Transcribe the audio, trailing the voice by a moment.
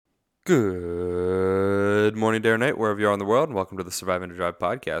Good morning, day or night, wherever you are in the world, and welcome to the Surviving to Drive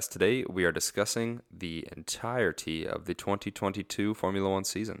podcast. Today, we are discussing the entirety of the 2022 Formula One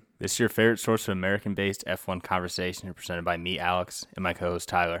season. This is your favorite source of American-based F1 conversation presented by me, Alex, and my co-host,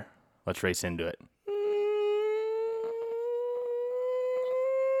 Tyler. Let's race into it.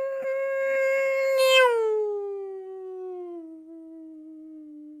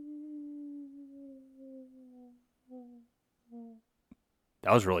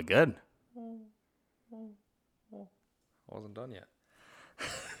 That was really good. I wasn't done yet.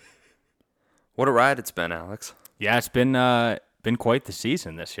 What a ride it's been, Alex. Yeah, it's been quite the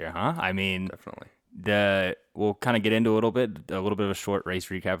season this year, huh? I mean, Definitely. We'll kind of get into a little bit of a short race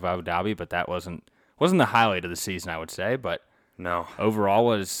recap of Abu Dhabi, but that wasn't the highlight of the season, I would say. But No. overall,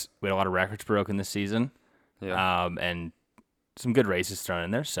 we had a lot of records broken this season, Yeah. and some good races thrown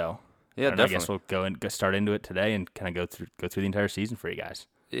in there. So Yeah, I definitely. guess we'll start into it today and kind of go through the entire season for you guys.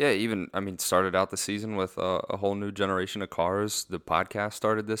 Yeah, started out the season with a whole new generation of cars. The podcast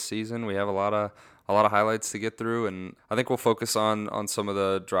started this season. We have a lot of highlights to get through, and I think we'll focus on some of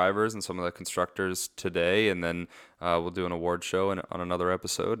the drivers and some of the constructors today, and then we'll do an award show on another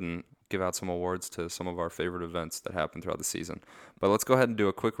episode and give out some awards to some of our favorite events that happened throughout the season. But let's go ahead and do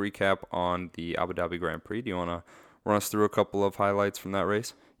a quick recap on the Abu Dhabi Grand Prix. Do you want to run us through a couple of highlights from that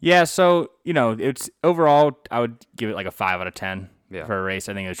race? Yeah, so it's overall I would give it like a 5 out of 10 Yeah. for a race.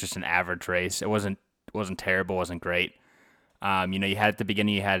 I think it was just an average race. It wasn't terrible, wasn't great. You had at the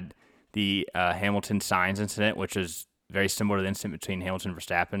beginning you had the Hamilton Sainz incident, which is very similar to the incident between Hamilton and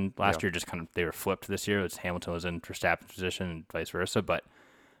Verstappen last year. Just kind of they were flipped this year. Hamilton was in Verstappen's position and vice versa. But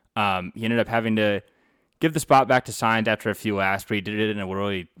he ended up having to give the spot back to Sainz after a few laps, but he did it in a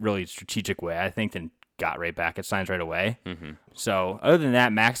really, really strategic way, I think, and got right back at Sainz right away. Mm-hmm. So other than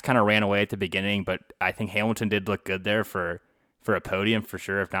that, Max kind of ran away at the beginning, but I think Hamilton did look good there for a podium for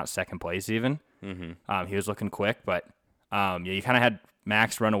sure, if not second place even. Mm-hmm. He was looking quick, but you kind of had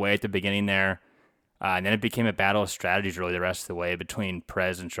Max run away at the beginning there, and then it became a battle of strategies really the rest of the way between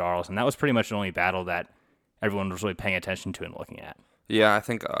Perez and Charles, and that was pretty much the only battle that everyone was really paying attention to and looking at. Yeah, I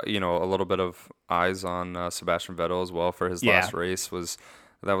think a little bit of eyes on Sebastian Vettel as well for his last race was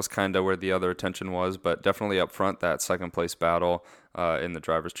kind of where the other attention was, but definitely up front that second place battle in the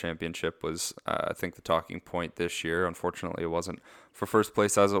Drivers' Championship was I think the talking point this year. Unfortunately, it wasn't for first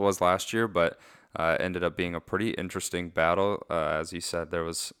place as it was last year, but ended up being a pretty interesting battle. As you said, there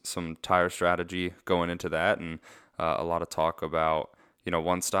was some tire strategy going into that, and a lot of talk about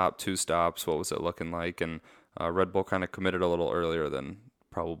one stop, two stops, what was it looking like, and Red Bull kind of committed a little earlier than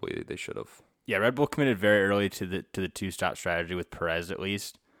probably they should have. Yeah, Red Bull committed very early to the two-stop strategy with Perez at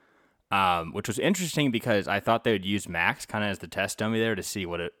least, which was interesting because I thought they would use Max kind of as the test dummy there to see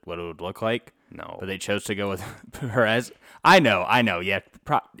what it would look like. No. But they chose to go with Perez. I know. Yeah,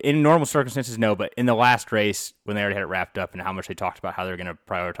 in normal circumstances, no. But in the last race, when they already had it wrapped up and how much they talked about how they were going to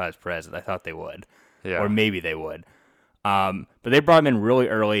prioritize Perez, I thought they would. Yeah. Or maybe they would. But they brought him in really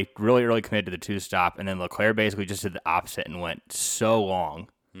early committed to the two-stop, and then Leclerc basically just did the opposite and went so long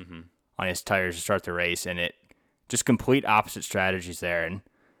on his tires to start the race, and it just complete opposite strategies there. And,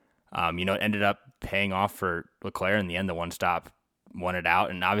 it ended up paying off for Leclerc in the end. The one stop won it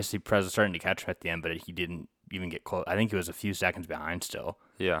out, and obviously Perez was starting to catch him at the end, but he didn't even get close. I think he was a few seconds behind still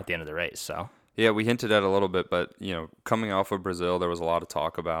at the end of the race. So yeah, we hinted at a little bit, but coming off of Brazil, there was a lot of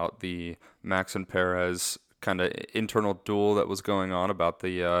talk about the Max and Perez kind of internal duel that was going on about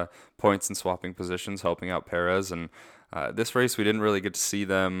the points and swapping positions, helping out Perez. And this race, we didn't really get to see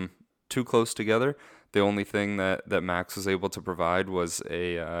them too close together. The only thing that Max was able to provide was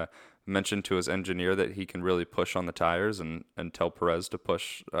a mention to his engineer that he can really push on the tires and tell Perez to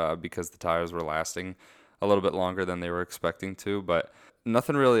push because the tires were lasting a little bit longer than they were expecting to. But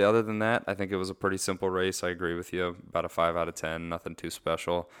nothing really other than that. I think it was a pretty simple race. I agree with you. About a 5 out of 10. Nothing too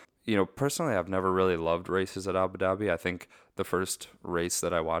special. Personally, I've never really loved races at Abu Dhabi. I think the first race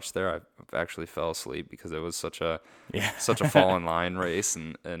that I watched there, I actually fell asleep because it was such a fall in line race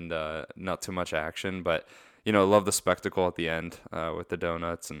and not too much action. But love the spectacle at the end with the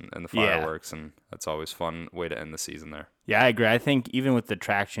donuts and the fireworks, and that's always fun way to end the season there. Yeah, I agree. I think even with the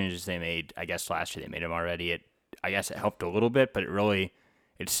track changes they made, I guess last year they made them already. I guess it helped a little bit, but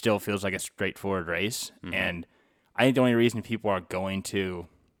it still feels like a straightforward race. Mm-hmm. And I think the only reason people are going to,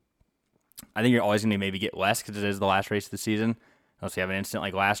 I think you're always going to maybe get less because it is the last race of the season, unless you have an incident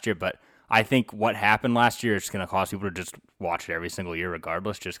like last year. But I think what happened last year is going to cause people to just watch it every single year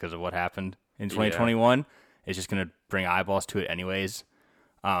regardless, just because of what happened in 2021. Yeah. It's just going to bring eyeballs to it anyways.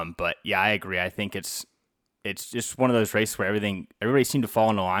 But yeah, I agree. I think it's just one of those races where everybody seemed to fall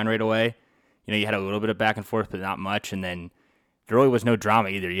into line right away. You had a little bit of back and forth, but not much. And then there really was no drama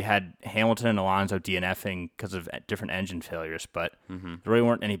either. You had Hamilton and Alonso DNFing because of different engine failures, but there really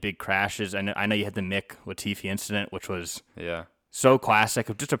weren't any big crashes. I know you had the Mick Latifi incident, which was so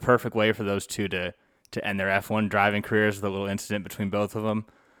classic, just a perfect way for those two to end their F1 driving careers with a little incident between both of them.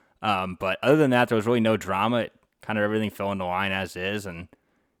 But other than that, there was really no drama. It kind of everything fell into line as is, and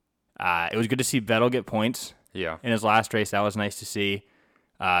it was good to see Vettel get points. Yeah. In his last race, that was nice to see.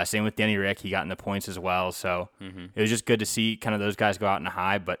 Same with Denny Rick, he got in the points as well. So it was just good to see kind of those guys go out in a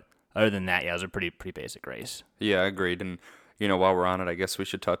high. But other than that, it was a pretty basic race. Yeah, agreed. And while we're on it, I guess we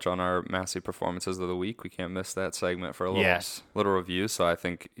should touch on our Massey performances of the week. We can't miss that segment for a little review. So I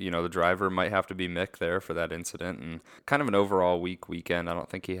think the driver might have to be Mick there for that incident, and kind of an overall weak weekend. I don't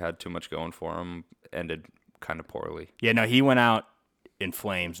think he had too much going for him. Ended kind of poorly. Yeah, no, he went out in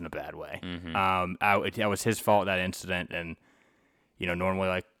flames in a bad way. That was his fault, that incident, and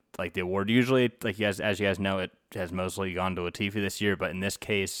normally like the award usually, like as you guys know, it has mostly gone to Latifi this year, but in this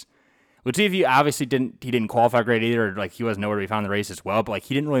case, Latifi obviously didn't qualify great either. Like he wasn't nowhere to be found in the race as well, but like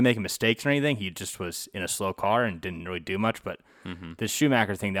he didn't really make mistakes or anything. He just was in a slow car and didn't really do much. But the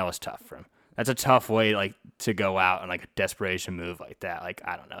Schumacher thing, that was tough for him. That's a tough way like to go out and like a desperation move like that. Like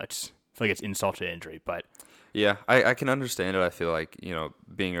I don't know, I feel like it's insult to injury, but. Yeah, I can understand it. I feel like,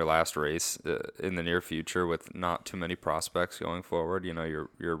 being your last race in the near future with not too many prospects going forward,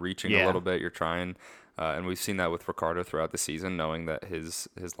 you're reaching a little bit, you're trying, and we've seen that with Ricciardo throughout the season, knowing that his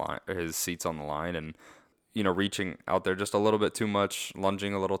seat's on the line and, reaching out there just a little bit too much,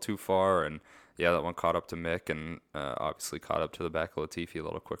 lunging a little too far, and yeah, that one caught up to Mick and obviously caught up to the back of Latifi a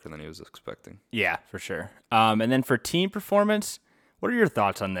little quicker than he was expecting. Yeah, for sure. And then for team performance, what are your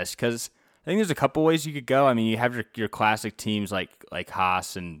thoughts on this? Because I think there's a couple ways you could go. I mean, you have your classic teams like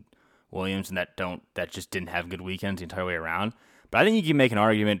Haas and Williams, and that just didn't have good weekends the entire way around. But I think you can make an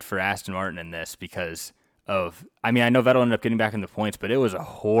argument for Aston Martin in this because I know Vettel ended up getting back in the points, but it was a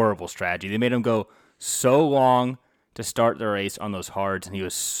horrible strategy. They made him go so long to start the race on those hards, and he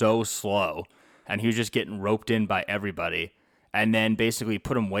was so slow, and he was just getting roped in by everybody. And then basically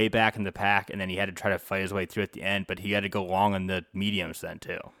put him way back in the pack, and then he had to try to fight his way through at the end, but he had to go long on the mediums then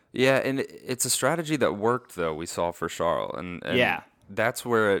too. Yeah, and it's a strategy that worked, though, we saw for Charles. And that's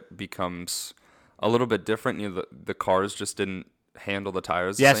where it becomes a little bit different. The cars just didn't handle the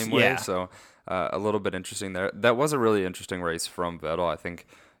tires the same way, so a little bit interesting there. That was a really interesting race from Vettel. I think,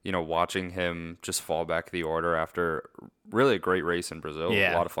 watching him just fall back the order after really a great race in Brazil.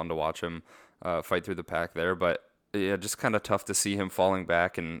 Yeah. A lot of fun to watch him fight through the pack there, but yeah, just kind of tough to see him falling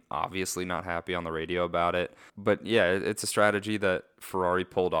back and obviously not happy on the radio about it. But yeah, it's a strategy that Ferrari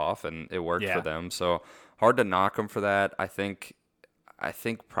pulled off and it worked for them. So hard to knock them for that. I think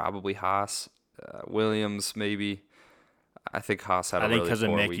probably Haas, Williams maybe. I think Haas had a really poor weekend. I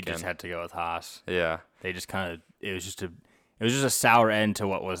think because of Mick, you just had to go with Haas. Yeah. They just it was just a sour end to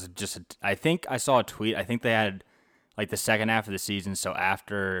what was just I think I saw a tweet. I think they had like the second half of the season, so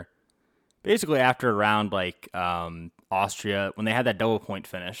basically after around like Austria, when they had that double point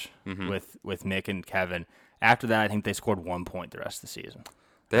finish with Mick and Kevin, after that I think they scored 1 point the rest of the season.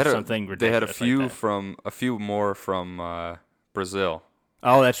 They had a few more from Brazil.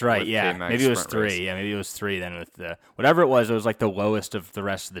 Oh, that's right. Yeah, maybe it was 3. Race. Yeah, maybe it was 3 then with whatever it was like the lowest of the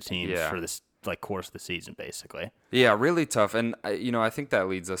rest of the teams for this like course of the season basically. Yeah, really tough. And I think that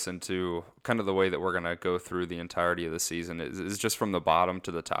leads us into kind of the way that we're going to go through the entirety of the season is just from the bottom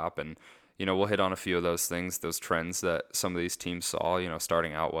to the top, and we'll hit on a few of those things, those trends that some of these teams saw,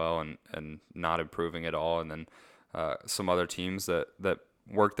 starting out well and not improving at all. And then some other teams that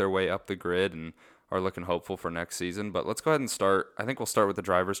work their way up the grid and are looking hopeful for next season. But let's go ahead and start. I think we'll start with the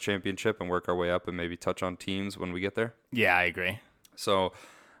Drivers' Championship and work our way up and maybe touch on teams when we get there. Yeah, I agree. So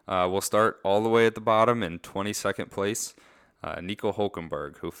we'll start all the way at the bottom in 22nd place, Nico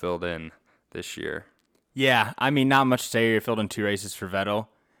Hülkenberg, who filled in this year. Yeah, I mean, not much to say. He filled in 2 races for Vettel.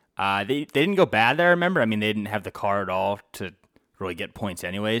 They didn't go bad there, I remember. I mean, they didn't have the car at all to really get points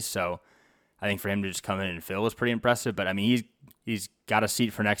anyways, so I think for him to just come in and fill was pretty impressive. But, I mean, he's got a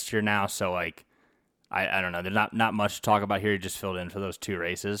seat for next year now, so, like, I don't know. There's not much to talk about here. He just filled in for those 2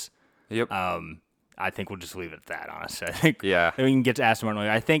 races. Yep. I think we'll just leave it at that, honestly. I think we can get to Aston Martin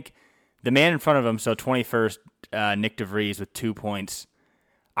later. I think the man in front of him, so 21st, Nick DeVries with 2 points,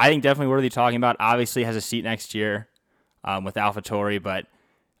 I think definitely worthy talking about. Obviously has a seat next year with AlphaTauri, but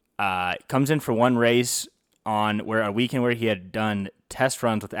comes in for 1 race on a weekend where he had done test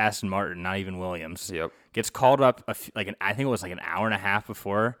runs with Aston Martin, not even Williams. Yep. Gets called up I think it was like an hour and a half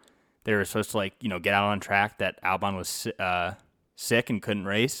before they were supposed to get out on track that Albon was sick and couldn't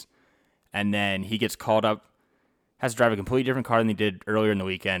race. And then he gets called up, has to drive a completely different car than he did earlier in the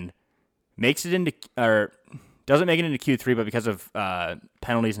weekend, makes it into doesn't make it into Q3, but because of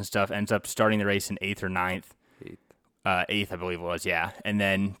penalties and stuff, ends up starting the race in 8th or 9th. 8th, I believe it was, yeah. And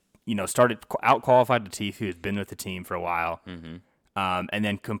then, started out-qualified Latifi, who's been with the team for a while. And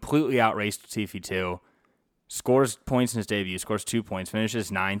then completely outraced Latifi, too. Scores points in his debut, scores 2 points,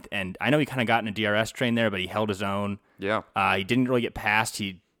 finishes 9th. And I know he kind of got in a DRS train there, but he held his own. Yeah. He didn't really get past.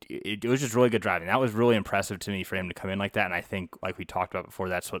 It was just really good driving. That was really impressive to me for him to come in like that. And I think, like we talked about before,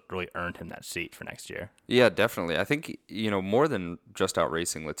 that's what really earned him that seat for next year. Yeah, definitely. I think, more than just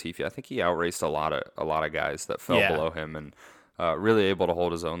outracing Latifi, I think he outraced a lot of guys that fell below him and really able to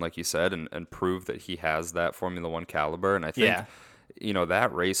hold his own, like you said, and prove that he has that Formula One caliber. And I think,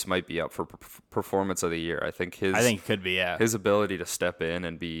 that race might be up for performance of the year. I think it could be, his ability to step in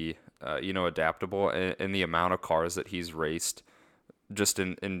and be, adaptable in the amount of cars that he's raced just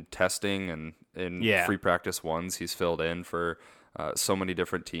in testing and in free practice ones, he's filled in for so many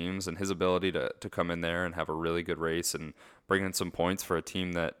different teams, and his ability to come in there and have a really good race and bring in some points for a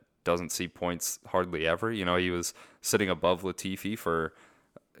team that doesn't see points hardly ever. He was sitting above Latifi for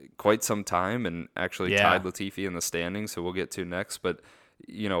quite some time and actually tied Latifi in the standings, who we'll get to next. But,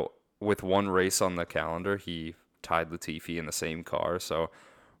 with one race on the calendar, he tied Latifi in the same car. So,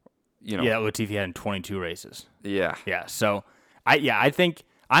 Latifi had in 22 races. Yeah. Yeah. So, I think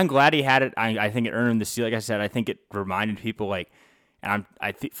I'm glad he had it. I think it earned him the seat. Like I said, I think it reminded people and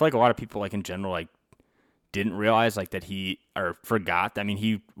I feel like a lot of people in general didn't realize that he or forgot. I mean,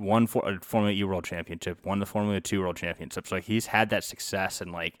 he won a Formula E World Championship, won the Formula 2 World Championship. So he's had that success,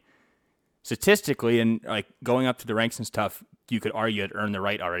 and statistically and going up to the ranks and stuff, you could argue it earned the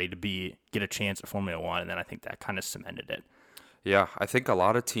right already to get a chance at Formula 1, and then I think that kind of cemented it. Yeah, I think a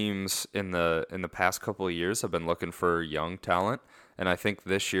lot of teams in the past couple of years have been looking for young talent, and I think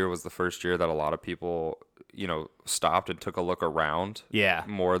this year was the first year that a lot of people, stopped and took a look around. Yeah.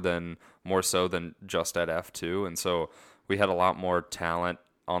 More so than just at F2, and so we had a lot more talent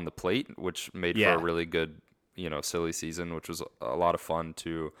on the plate, which made for a really good, silly season, which was a lot of fun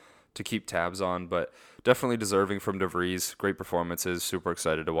to keep tabs on, but definitely deserving from De Vries. Great performances. Super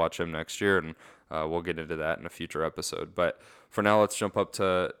excited to watch him next year, and we'll get into that in a future episode. But for now, let's jump up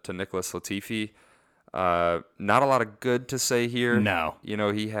to Nicholas Latifi. Not a lot of good to say here. No.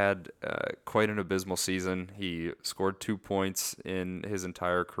 He had quite an abysmal season. He scored 2 points in his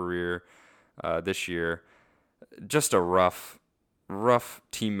entire career this year. Just a rough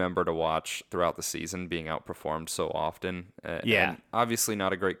team member to watch throughout the season, being outperformed so often. And obviously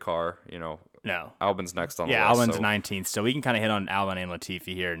not a great car, No. Albon's next on the list. Yeah, Albon's 19th, so we can kind of hit on Albon and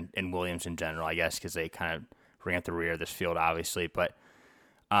Latifi here and Williams in general, I guess, because they kind of ring at the rear of this field, obviously. But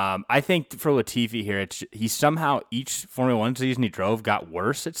I think for Latifi here, he somehow, each Formula 1 season he drove got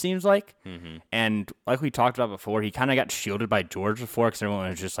worse, it seems like. Mm-hmm. And like we talked about before, he kind of got shielded by George before, because everyone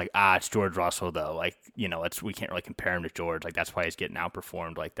was just it's George Russell, though. We can't really compare him to George. That's why he's getting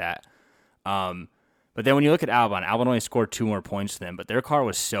outperformed like that. But then when you look at Albon only scored 2 more points than them, but their car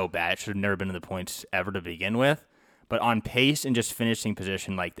was so bad, it should have never been in the points ever to begin with. But on pace and just finishing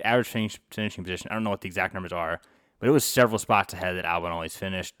position, the average finishing position, I don't know what the exact numbers are, but it was several spots ahead that Albon always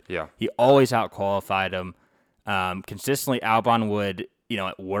finished. Yeah. He always out-qualified him. Consistently, Albon would,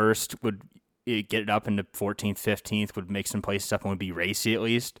 at worst, would get it up into 14th, 15th, would make some places up and would be racy at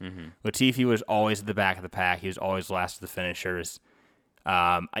least. Mm-hmm. Latifi was always at the back of the pack. He was always last of the finishers.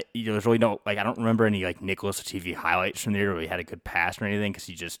 There's really no, I don't remember any, Nicholas Latifi highlights from the year where he had a good pass or anything, because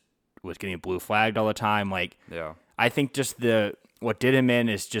he just was getting blue flagged all the time. I think just what did him in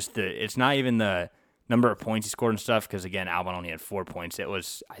is just it's not even the number of points he scored and stuff, because again, Albon only had 4 points. It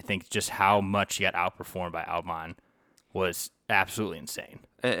was, I think, just how much he got outperformed by Albon was absolutely insane.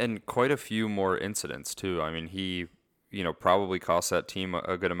 And quite a few more incidents too. I mean, he, probably cost that team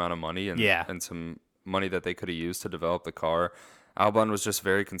a good amount of money and some money that they could have used to develop the car. Albon was just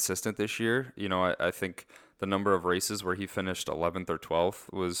very consistent this year. I think the number of races where he finished 11th or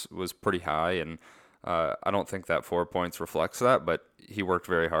 12th was pretty high, and I don't think that 4 points reflects that, but he worked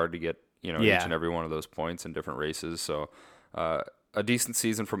very hard to get each and every one of those points in different races. So a decent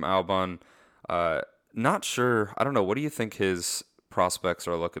season from Albon. Not sure. I don't know. What do you think his prospects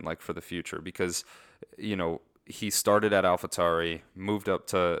are looking like for the future? Because, he started at AlphaTauri, moved up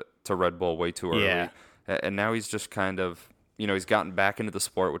to Red Bull way too early. And now he's just kind of, he's gotten back into the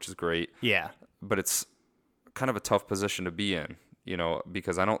sport, which is great. Yeah. But it's kind of a tough position to be in,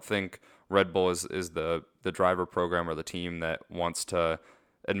 because I don't think Red Bull is the driver program or the team that wants to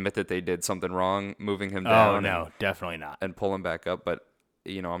admit that they did something wrong, moving him down. Oh, no, definitely not. And pull him back up. But,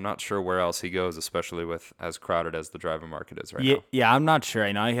 I'm not sure where else he goes, especially with as crowded as the driver market is right now. Yeah, I'm not sure.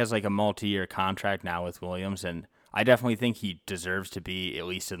 I know he has a multi-year contract now with Williams, and I definitely think he deserves to be at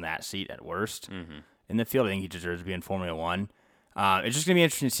least in that seat at worst. Mm-hmm. in the field. I think he deserves to be in Formula One. It's just gonna be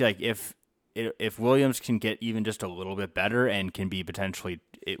interesting to see like if Williams can get even just a little bit better and can be potentially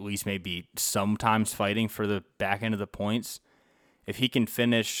at least maybe sometimes fighting for the back end of the points. If he can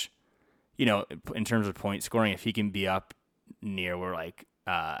finish, in terms of point scoring, if he can be up near where like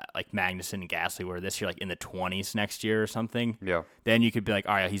Magnussen and Gasly were this year, like in the 20s next year or something, then you could be like,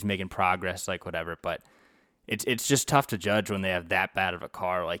 all right, he's making progress, like whatever. But it's just tough to judge when they have that bad of a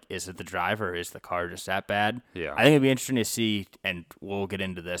car. Like, is it the driver or is the car just that bad? Yeah. I think it'd be interesting to see, and we'll get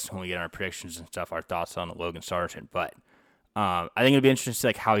into this when we get our predictions and stuff, our thoughts on Logan Sargent. But I think it'd be interesting to see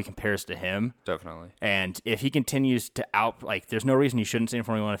like how he compares to him. Definitely. And if he continues to there's no reason he shouldn't stay in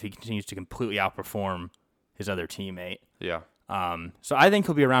Formula One if he continues to completely outperform his other teammate. Yeah. So I think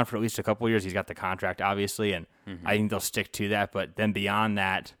he'll be around for at least a couple of years. He's got the contract, obviously, and I think they'll stick to that. But then beyond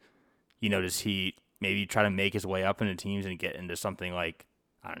that, does he maybe try to make his way up into teams and get into something like,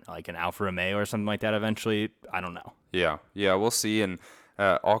 I don't know, like an Alfa Romeo or something like that eventually? I don't know. Yeah, we'll see. And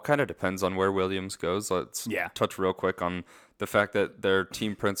all kind of depends on where Williams goes. Let's touch real quick on the fact that their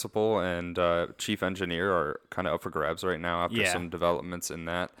team principal and chief engineer are kind of up for grabs right now after some developments in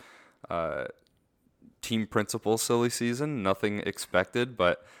that. Team principal silly season, nothing expected,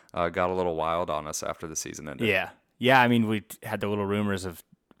 but got a little wild on us after the season ended. Yeah. I mean, we had the little rumors of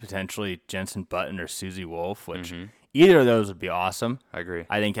potentially Jenson Button or Susie Wolf, which either of those would be awesome. I agree.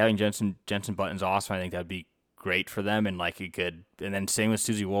 I think having Jenson Button's awesome. I think that'd be great for them, and like and then same with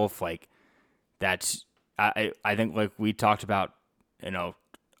Susie Wolf. Like that's I think like we talked about,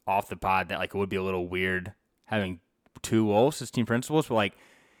 off the pod that like it would be a little weird having two Wolves as team principals, but like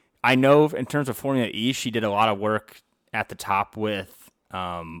I know in terms of Formula E, she did a lot of work at the top with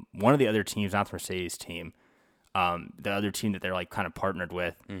one of the other teams, not the Mercedes team, the other team that they're like kind of partnered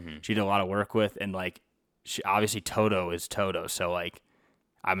with. She did a lot of work with, and like she obviously Toto is Toto, so like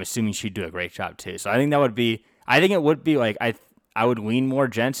I'm assuming she'd do a great job too. So I think it would be like I would lean more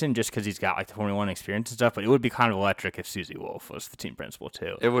Jenson just because he's got like the Formula One experience and stuff, but it would be kind of electric if Susie Wolf was the team principal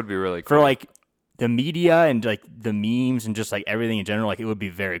too. It would be really cool. For like the media and like the memes and just like everything in general, like it would be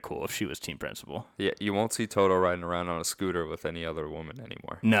very cool if she was team principal. Yeah, you won't see Toto riding around on a scooter with any other woman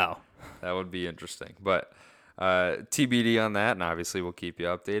anymore. No. That would be interesting. But TBD on that, and obviously we'll keep you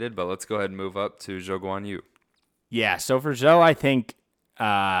updated. But let's go ahead and move up to Zhou Guanyu. Yeah, so for Zhou, I think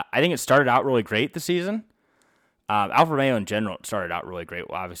it started out really great this season. Alfa Romeo in general started out really great.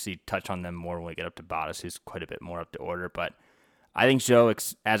 We'll obviously touch on them more when we get up to Bottas, who's quite a bit more up to order. But I think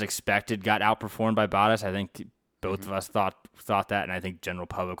Zhou, as expected, got outperformed by Bottas. I think both of us thought that, and I think general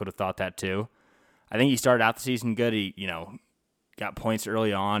public would have thought that too. I think he started out the season good. He, got points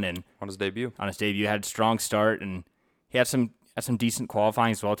early on, and on his debut, had a strong start, and he had some decent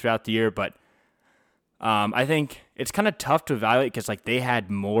qualifying as well throughout the year. But I think it's kind of tough to evaluate because like they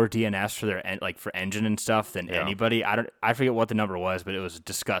had more DNFs for their for engine and stuff than anybody. I forget what the number was, but it was a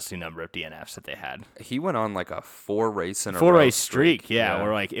disgusting number of DNFs that they had. He went on like a 4-race streak,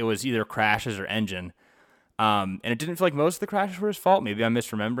 where like it was either crashes or engine. And it didn't feel like most of the crashes were his fault. Maybe I'm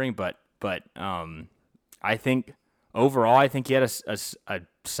misremembering, but I think overall I think he had a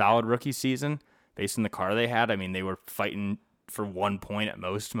solid rookie season based on the car they had. I mean, they were fighting for 1 point at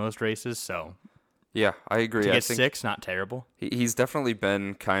most races, so. Yeah, I agree. To get 6, not terrible. He's definitely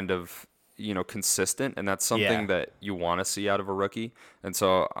been kind of, consistent, and that's something that you want to see out of a rookie. And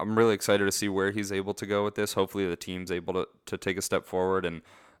so I'm really excited to see where he's able to go with this. Hopefully the team's able to take a step forward, and,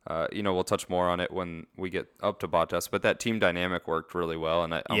 we'll touch more on it when we get up to Bottas. But that team dynamic worked really well,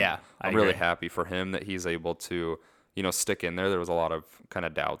 and I'm really happy for him that he's able to, stick in there. There was a lot of kind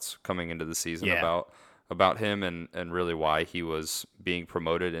of doubts coming into the season about him and really why he was being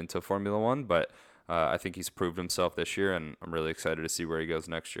promoted into Formula One, but I think he's proved himself this year, and I'm really excited to see where he goes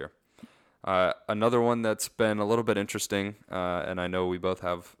next year. Another one that's been a little bit interesting, and I know we both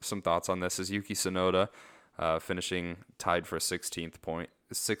have some thoughts on this, is Yuki Tsunoda finishing tied for 16th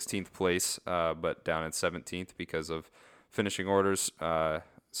place, but down in 17th because of finishing orders.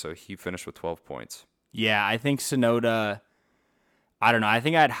 So he finished with 12 points. Yeah, I think Tsunoda, I don't know. I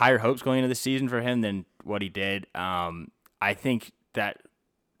think I had higher hopes going into the season for him than what he did. I think that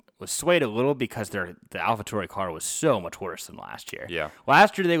was swayed a little because the AlphaTauri car was so much worse than last year. Yeah.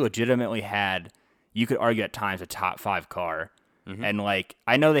 Last year they legitimately had, you could argue at times, a top 5 car. And like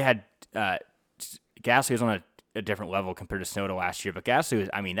I know they had Gasly was on a different level compared to Tsunoda last year, but Gasly was,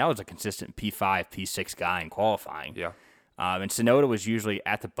 that was a consistent P5, P6 guy in qualifying. Yeah. And Tsunoda was usually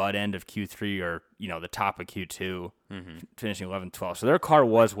at the butt end of Q3 or, the top of Q2, finishing 11th, 12th. So their car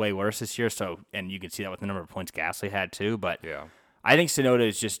was way worse this year. So, and you can see that with the number of points Gasly had too. But I think Tsunoda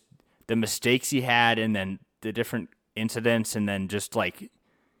is just the mistakes he had and then the different incidents and then just like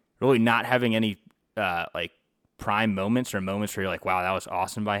really not having any like prime moments or moments where you're like, wow, that was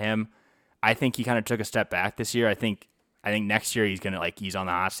awesome by him. I think he kind of took a step back this year. I think next year he's gonna he's on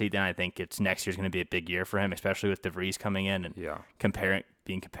the hot seat. Then I think next year's gonna be a big year for him, especially with DeVries coming in and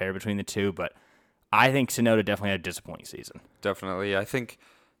being compared between the two. But I think Tsunoda definitely had a disappointing season. Definitely, I think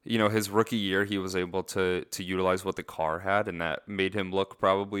his rookie year he was able to utilize what the car had, and that made him look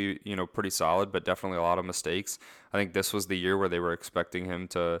probably pretty solid, but definitely a lot of mistakes. I think this was the year where they were expecting him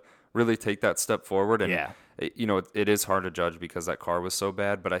to really take that step forward, and it is hard to judge because that car was so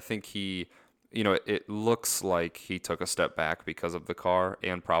bad. But I think he. It looks like he took a step back because of the car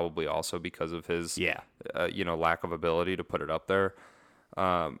and probably also because of his, lack of ability to put it up there.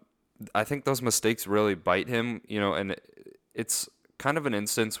 I think those mistakes really bite him, and it's kind of an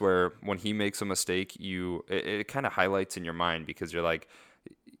instance where when he makes a mistake, it kind of highlights in your mind because you're like,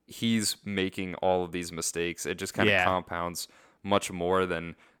 he's making all of these mistakes. It just kind of compounds much more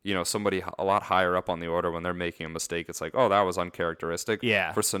than somebody a lot higher up on the order when they're making a mistake. It's like, oh, that was uncharacteristic.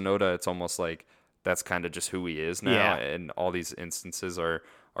 Yeah. For Tsunoda, it's almost like that's kind of just who he is now, and all these instances are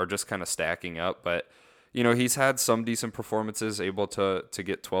just kind of stacking up. But he's had some decent performances, able to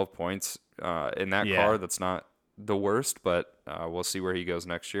get 12 points in that car. That's not the worst, but we'll see where he goes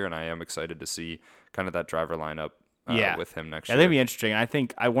next year, and I am excited to see kind of that driver lineup with him next year. I think it'd be interesting. I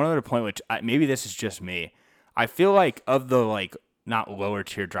think one other point, which maybe this is just me, I feel like of the not lower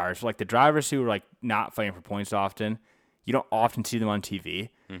tier drivers, like the drivers who are not fighting for points often, you don't often see them on TV.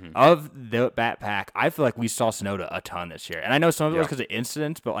 Mm-hmm. Of the backpack, I feel like we saw Tsunoda a ton this year, and I know some of it was because of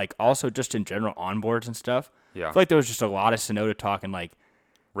incidents, but also just in general onboards and stuff. Yeah, I feel like there was just a lot of Tsunoda talking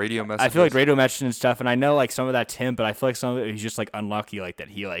radio messages. I feel like radio messages and stuff, and I know some of that's him, but I feel like some of it he's just unlucky that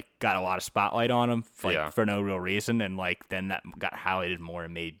he got a lot of spotlight on him for no real reason, and then that got highlighted more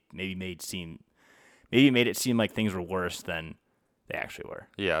and made it seem like things were worse than they actually were.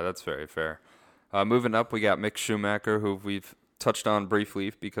 Yeah, that's very fair. Moving up, we got Mick Schumacher, who we've touched on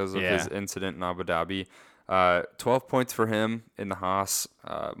briefly because of his incident in Abu Dhabi. 12 points for him in the Haas.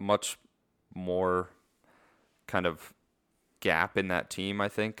 Much more kind of gap in that team, I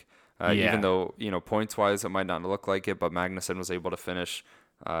think. Even though, points-wise, it might not look like it, but Magnussen was able to finish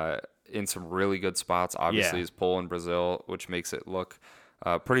in some really good spots. Obviously, his pole in Brazil, which makes it look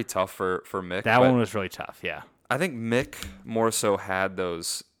pretty tough for Mick. That one was really tough, yeah. I think Mick more so had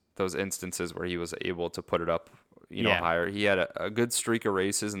those instances where he was able to put it up, higher. He had a good streak of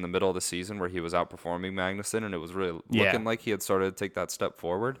races in the middle of the season where he was outperforming Magnussen, and it was really looking like he had started to take that step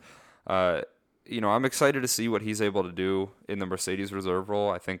forward. I'm excited to see what he's able to do in the Mercedes reserve role.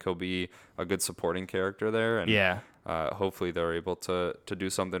 I think he'll be a good supporting character there, and hopefully they're able to do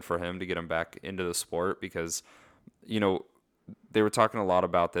something for him to get him back into the sport because, they were talking a lot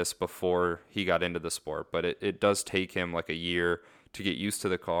about this before he got into the sport, but it does take him a year to get used to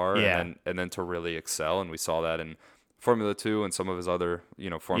the car and then to really excel. And we saw that in Formula 2 and some of his other,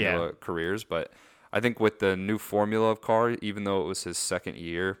 Formula careers. But I think with the new formula of car, even though it was his second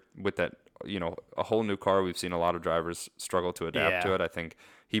year with that, a whole new car, we've seen a lot of drivers struggle to adapt to it. I think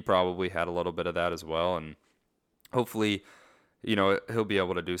he probably had a little bit of that as well. And hopefully, he'll be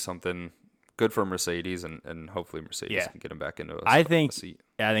able to do something good for Mercedes, and hopefully Mercedes can get him back into a seat.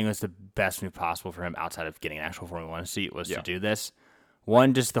 I think it was the best move possible for him outside of getting an actual Formula 1 seat was to do this.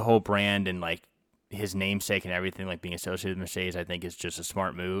 One, just the whole brand and his namesake and everything, being associated with Mercedes, I think is just a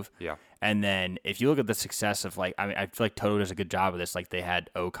smart move. Yeah. And then if you look at the success of I feel like Toto does a good job of this. They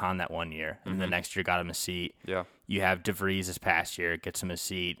had Ocon that one year, and the next year got him a seat. Yeah. You have DeVries this past year, gets him a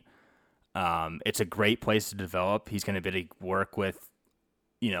seat. It's a great place to develop. He's going to be able to work with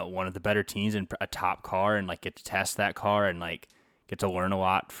one of the better teams in a top car and get to test that car and get to learn a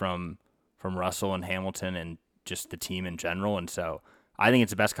lot from Russell and Hamilton and just the team in general. And so I think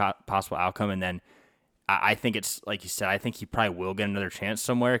it's the best possible outcome. And then I think it's like you said, I think he probably will get another chance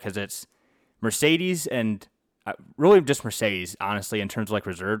somewhere because it's Mercedes and really just Mercedes, honestly, in terms of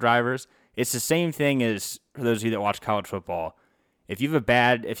reserve drivers. It's the same thing as for those of you that watch college football. If you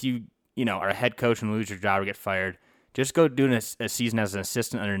are a head coach and lose your job or get fired, just go do a season as an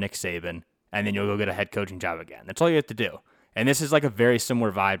assistant under Nick Saban, and then you'll go get a head coaching job again. That's all you have to do. And this is a very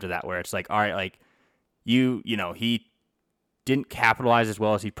similar vibe to that, where it's all right, he didn't capitalize as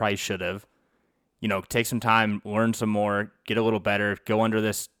well as he probably should have. Take some time, learn some more, get a little better, go under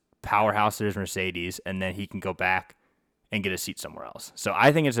this powerhouse that is Mercedes, and then he can go back and get a seat somewhere else. So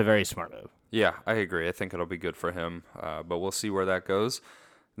I think it's a very smart move. Yeah, I agree. I think it'll be good for him, but we'll see where that goes.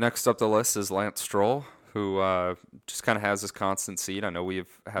 Next up the list is Lance Stroll, who just kind of has this constant seat. I know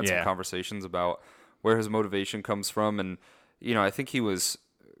we've had some conversations about where his motivation comes from, and I think he was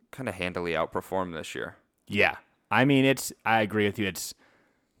kind of handily outperformed this year. Yeah. I mean, I agree with you. It's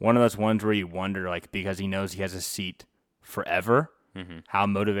one of those ones where you wonder, like, because he knows he has a seat forever, how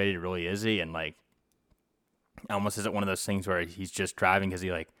motivated really is he? And, like, almost is it one of those things where he's just driving because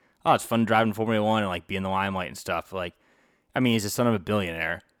he, like, oh, it's fun driving Formula One and, like, be in the limelight and stuff. Like, I mean, he's the son of a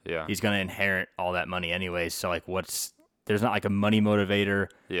billionaire. Yeah. He's going to inherit all that money anyways. So, like, there's not, like, a money motivator.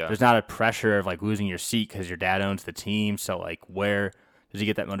 Yeah. There's not a pressure of, like, losing your seat because your dad owns the team. So, like, where does he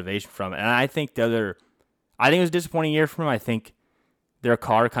get that motivation from? And I think I think it was a disappointing year for him. I think their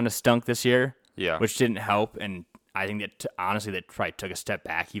car kind of stunk this year, which didn't help. And I think that, honestly, that probably took a step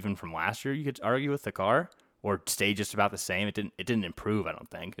back even from last year, you could argue, with the car, or stayed just about the same. It didn't improve, I don't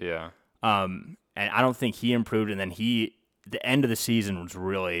think. Yeah. And I don't think he improved. And then the end of the season was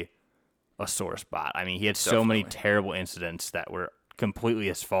really a sore spot. I mean, he had so many terrible incidents that were completely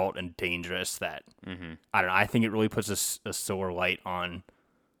his fault and dangerous that, I don't know, I think it really puts a sore light on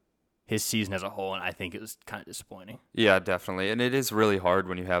his season as a whole, and I think it was kind of disappointing. Yeah, definitely. And it is really hard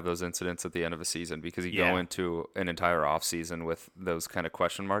when you have those incidents at the end of a season because you go into an entire offseason with those kind of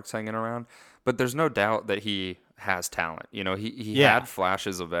question marks hanging around. But there's no doubt that he has talent. You know, he had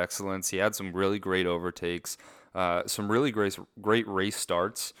flashes of excellence. He had some really great overtakes, some really great race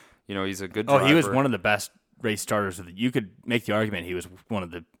starts. You know, he's a good driver. Oh, he was one of the best race starters. You could make the argument he was one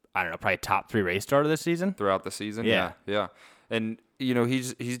of the, I don't know, probably top 3 race starter this season. Throughout the season? Yeah. And, you know, he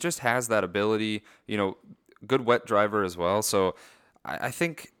just has that ability, you know, good wet driver as well. So I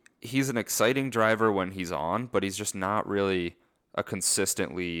think he's an exciting driver when he's on, but he's just not really a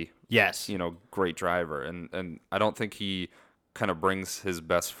consistently, you know, great driver. And I don't think he kind of brings his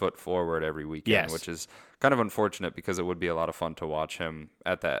best foot forward every weekend, which is kind of unfortunate because it would be a lot of fun to watch him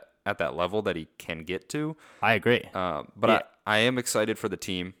at that level that he can get to. I agree. But I am excited for the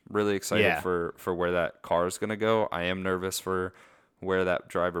team, really excited for where that car is going to go. I am nervous for where that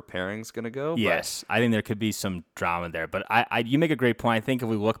driver pairing is going to go. Yes, I think there could be some drama there. But you make a great point. I think if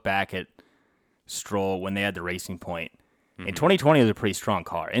we look back at Stroll when they had the Racing Point, in 2020 it was a pretty strong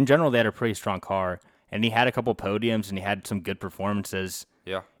car. In general, they had a pretty strong car, and he had a couple podiums, and he had some good performances.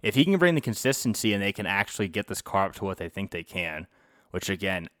 Yeah. If he can bring the consistency and they can actually get this car up to what they think they can, which,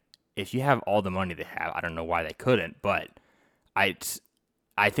 again, if you have all the money they have, I don't know why they couldn't, but I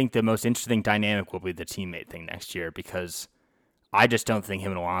think the most interesting dynamic will be the teammate thing next year because I just don't think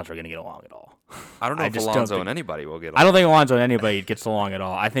him and Alonso are going to get along at all. I don't know if Alonso and anybody will get along. I don't think Alonso and anybody gets along at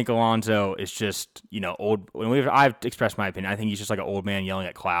all. I think Alonso is just, you know, old. I've expressed my opinion. I think he's just like an old man yelling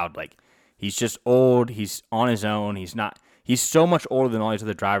at cloud. Like, he's just old. He's on his own. He's so much older than all these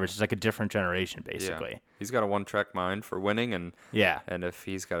other drivers. It's like a different generation, basically. Yeah. He's got a one-track mind for winning, and if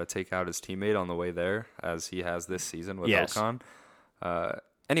he's got to take out his teammate on the way there, as he has this season with Ocon.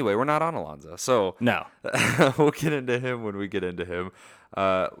 Anyway, we're not on Alonso, so no, we'll get into him when we get into him.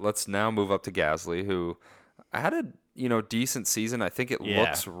 Let's now move up to Gasly, who had a decent season. I think it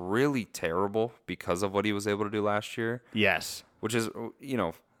looks really terrible because of what he was able to do last year. Yes, which is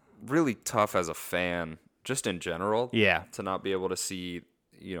really tough as a fan, just in general. Yeah, to not be able to see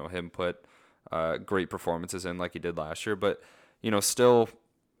him put great performances in like he did last year, but still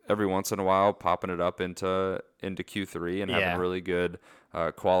every once in a while popping it up into Q3 and having really good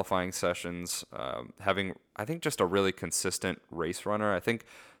qualifying sessions, having, I think, just a really consistent race runner. I think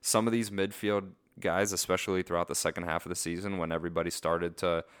some of these midfield guys, especially throughout the second half of the season when everybody started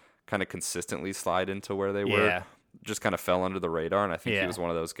to kind of consistently slide into where they were, just kind of fell under the radar, and I think he was one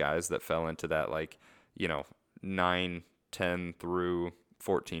of those guys that fell into that 9, 10 through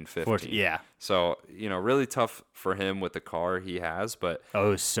 14, 15. So, really tough for him with the car he has, but it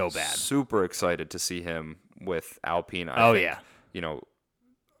was so bad. Super excited to see him with Alpine. I think,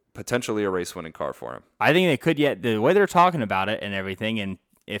 potentially a race-winning car for him. I think they could, the way they're talking about it and everything, and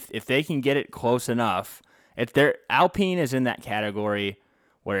if they can get it close enough, Alpine is in that category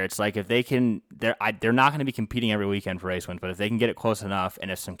where it's like if they can, they're not going to be competing every weekend for race wins, but if they can get it close enough, and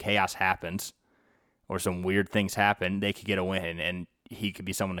if some chaos happens or some weird things happen, they could get a win, and he could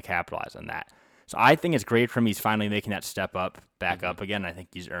be someone to capitalize on that. So I think it's great for him. He's finally making that step up, back up again. I think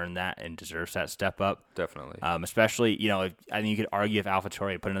he's earned that and deserves that step up. Definitely. Especially, I think you could argue if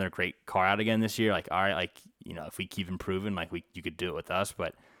AlphaTauri put another great car out again this year, like, all right, if we keep improving, you could do it with us.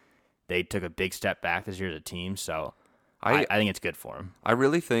 But they took a big step back this year as a team, so I think it's good for him. I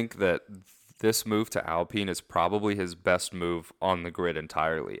really think that this move to Alpine is probably his best move on the grid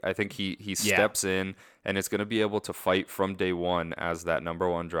entirely. I think he steps in and is going to be able to fight from day one as that number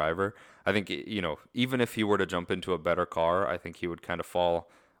one driver. I think, even if he were to jump into a better car, I think he would kind of fall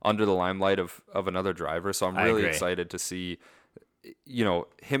under the limelight of another driver. So I'm really excited to see,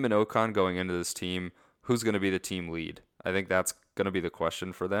 him and Ocon going into this team, who's going to be the team lead. I think that's going to be the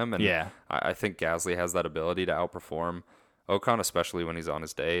question for them. And I think Gasly has that ability to outperform Ocon, especially when he's on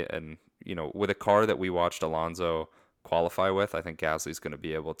his day. And, with a car that we watched Alonso qualify with, I think Gasly's going to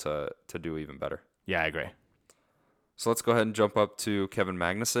be able to do even better. Yeah, I agree. So let's go ahead and jump up to Kevin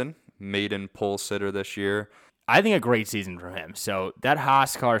Magnussen, maiden pole sitter this year. I think a great season for him. So that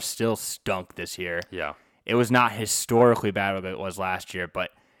Haas car still stunk this year. Yeah. It was not historically bad like it was last year,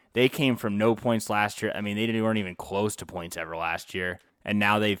 but they came from no points last year. I mean, they weren't even close to points ever last year. And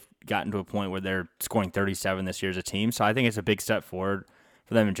now they've gotten to a point where they're scoring 37 this year as a team. So I think it's a big step forward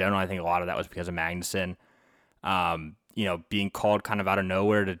for them in general. I think a lot of that was because of Magnussen, being called kind of out of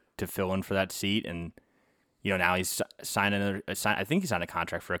nowhere to fill in for that seat. And, now he's signed I think he signed a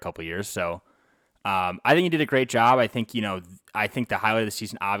contract for a couple of years. So I think he did a great job. I think, I think the highlight of the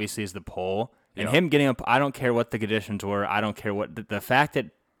season obviously is the pole. And him getting up, I don't care what the conditions were. I don't care what the fact that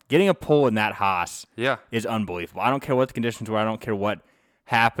getting a pole in that Haas is unbelievable. I don't care what the conditions were. I don't care what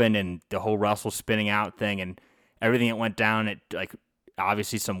happened and the whole Russell spinning out thing and everything that went down. It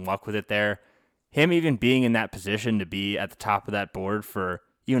obviously some luck with it there. Him even being in that position to be at the top of that board for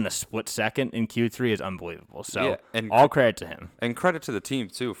even a split second in Q3 is unbelievable. So and all credit to him. And credit to the team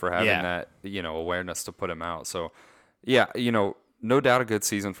too for having that, awareness to put him out. So no doubt a good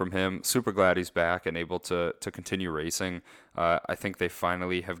season from him. Super glad he's back and able to continue racing. I think they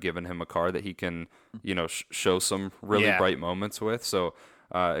finally have given him a car that he can, show some really bright moments with. So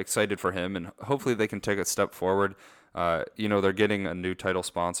excited for him, and hopefully they can take a step forward. They're getting a new title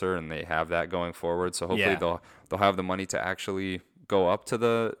sponsor, and they have that going forward. So hopefully they'll have the money to actually go up to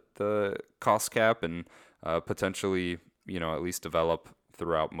the cost cap and potentially, at least develop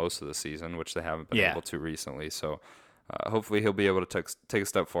throughout most of the season, which they haven't been able to recently. So hopefully he'll be able to take a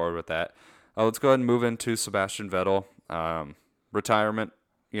step forward with that. Let's go ahead and move into Sebastian Vettel. Retirement,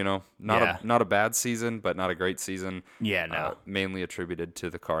 not a bad season, but not a great season. Yeah, no. Mainly attributed to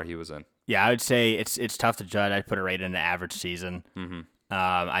the car he was in. Yeah, I would say it's tough to judge. I'd put it right in an average season. Mm-hmm.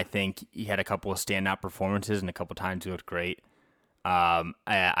 I think he had a couple of standout performances and a couple times he looked great.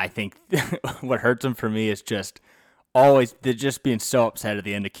 I think what hurts him for me is just always just being so upset at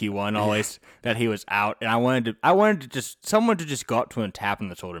the end of Q1 always that he was out, and I wanted to just someone to just go up to him and tap him on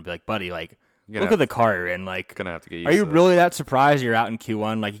the shoulder and be like, buddy, like look at the car you're in, like gonna have to get used are you to really that surprised you're out in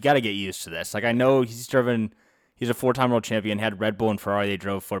Q1? Like you got to get used to this. Like I know he's a 4-time world champion, had Red Bull and Ferrari they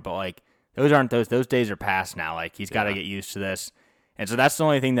drove for, but like those days are past now. Like he's got to get used to this, and so that's the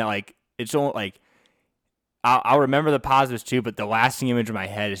only thing that like it's only like. I'll remember the positives too, but the lasting image in my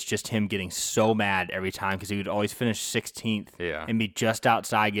head is just him getting so mad every time because he would always finish 16th and be just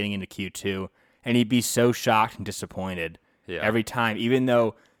outside getting into Q2, and he'd be so shocked and disappointed every time, even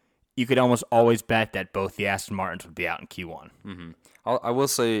though you could almost always bet that both the Aston Martins would be out in Q1. Mm-hmm. I will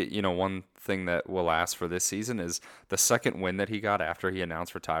say, one thing that will last for this season is the second win that he got after he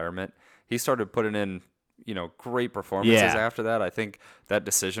announced retirement. He started putting in great performances after that. I think that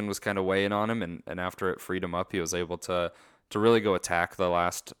decision was kind of weighing on him, and after it freed him up, he was able to really go attack the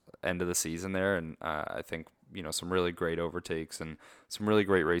last end of the season there. And I think, some really great overtakes and some really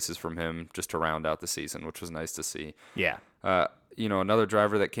great races from him just to round out the season, which was nice to see. Yeah. Another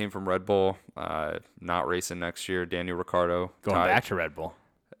driver that came from Red Bull, not racing next year, Daniel Ricciardo. Going back to Red Bull.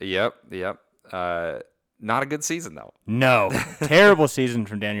 Yep. Not a good season, though. No. Terrible season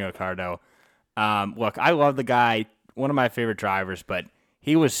from Daniel Ricciardo. Look, I love the guy, one of my favorite drivers, but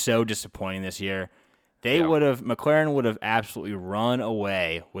he was so disappointing this year. McLaren would have absolutely run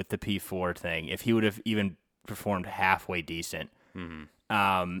away with the P4 thing if he would have even performed halfway decent.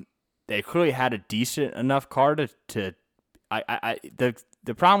 Mm-hmm. They clearly had a decent enough car to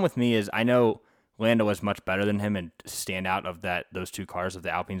the problem with me is I know Lando was much better than him and stand out of those two cars of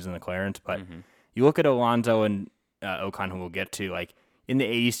the Alpines and the McLarens, but you look at Alonso and Ocon, who we'll get to, like in the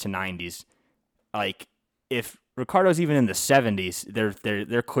 80s to 90s. Like, if Ricciardo's even in the 70s,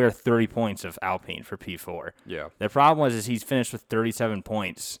 they're clear 30 points of Alpine for P4. Yeah. The problem was he's finished with 37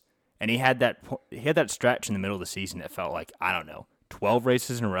 points, and he had that stretch in the middle of the season that felt like, I don't know, 12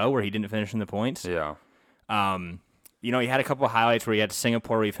 races in a row where he didn't finish in the points. Yeah. He had a couple of highlights where he had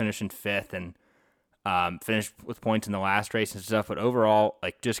Singapore where he finished in 5th and finished with points in the last race and stuff, but overall,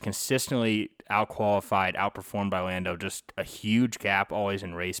 like, just consistently outqualified, outperformed by Lando, just a huge gap always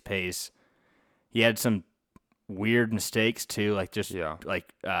in race pace. He had some weird mistakes too, like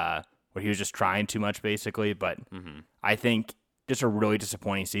where he was just trying too much basically. But I think just a really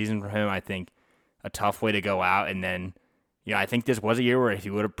disappointing season for him. I think a tough way to go out. And then, I think this was a year where if he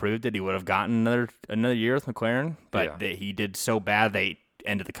would have proved it, he would have gotten another year with McLaren. But he did so bad they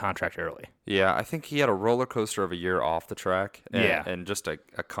ended the contract early. Yeah, I think he had a roller coaster of a year off the track and just a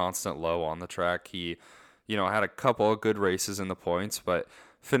constant low on the track. He, had a couple of good races in the points, but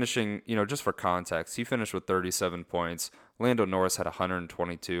finishing, just for context, he finished with 37 points. Lando Norris had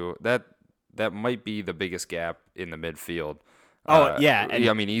 122. That might be the biggest gap in the midfield. Oh, yeah, and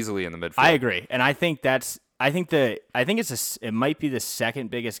I mean, easily in the midfield. I agree, and I think it might be the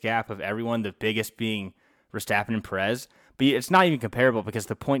second biggest gap of everyone. The biggest being Verstappen and Perez, but it's not even comparable because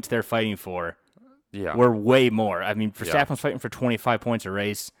the points they're fighting for were way more. I mean, Verstappen's fighting for 25 points a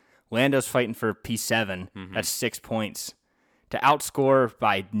race. Lando's fighting for P7. That's 6 points. To outscore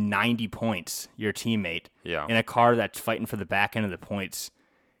by 90 points your teammate in a car that's fighting for the back end of the points.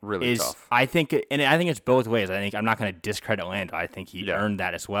 Really tough. I think it's both ways. I think I'm not going to discredit Lando. I think he earned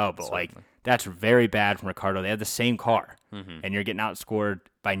that as well. But that's very bad from Ricciardo. They have the same car, and you're getting outscored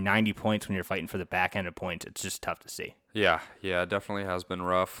by 90 points when you're fighting for the back end of points. It's just tough to see. Yeah, it definitely has been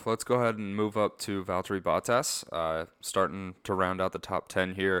rough. Let's go ahead and move up to Valtteri Bottas, starting to round out the top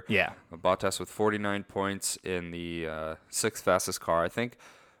 10 here. Yeah, Bottas with 49 points in the sixth fastest car. I think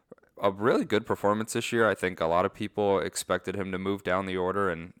a really good performance this year. I think a lot of people expected him to move down the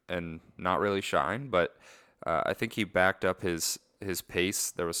order and not really shine, but I think he backed up his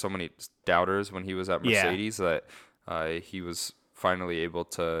pace. There was so many doubters when he was at Mercedes that he was finally able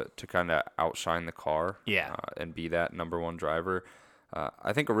to kind of outshine the car and be that number one driver.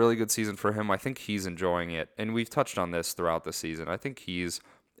 I think a really good season for him. I think he's enjoying it, and we've touched on this throughout the season. I think he's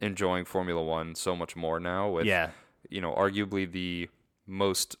enjoying Formula One so much more now with, arguably the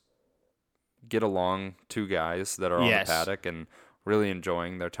most get along two guys that are on the paddock and really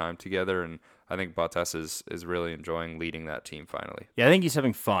enjoying their time together. And I think Bottas is really enjoying leading that team finally. Yeah, I think he's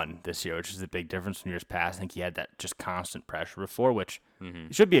having fun this year, which is the big difference from years past. I think he had that just constant pressure before, which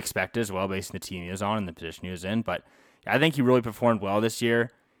should be expected as well based on the team he was on and the position he was in. But I think he really performed well this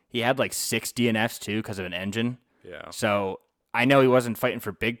year. He had like 6 DNFs too because of an engine. Yeah. So I know he wasn't fighting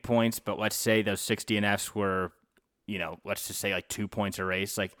for big points, but let's say those 6 DNFs were, let's just say like 2 points a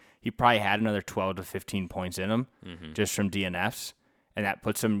race. Like he probably had another 12 to 15 points in him just from DNFs. And that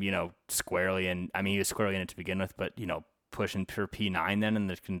puts him, squarely in. I mean, he was squarely in it to begin with, but pushing for P9 then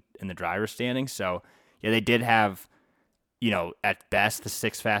in the driver's standing. So yeah, they did have, at best the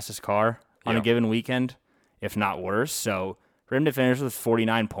 6th fastest car on a given weekend, if not worse. So for him to finish with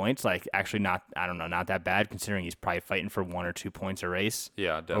 49 points, like actually not that bad considering he's probably fighting for 1 or 2 points a race.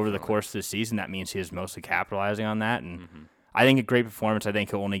 Yeah, definitely. Over the course of the season, that means he is mostly capitalizing on that, and I think a great performance. I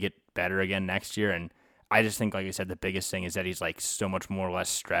think he'll only get better again next year, and I just think, like I said, the biggest thing is that he's like so much more or less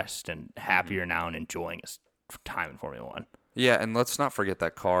stressed and happier now and enjoying his time in Formula One. Yeah, and let's not forget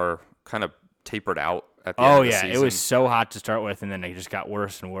that car kind of tapered out at the end of the season. It was so hot to start with, and then it just got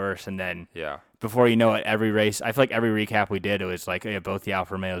worse and worse. And then before you know it, every race, I feel like every recap we did, it was like both the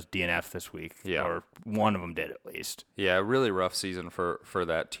Alfa Romeos DNF this week, or one of them did at least. Yeah, really rough season for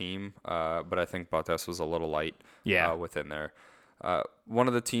that team, but I think Bottas was a little light within there. One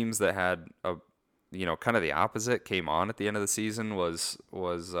of the teams that had a kind of the opposite came on at the end of the season was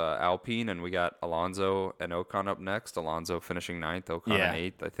Alpine, and we got Alonso and Ocon up next. Alonso finishing 9th, Ocon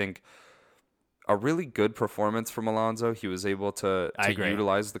in 8th. I think a really good performance from Alonso. He was able to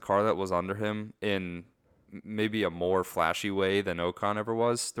utilize the car that was under him in maybe a more flashy way than Ocon ever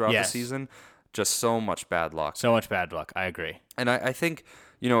was throughout the season. Just so much bad luck. So much bad luck. I agree. And I think,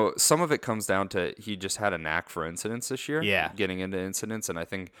 some of it comes down to he just had a knack for incidents this year. Yeah. Getting into incidents. And I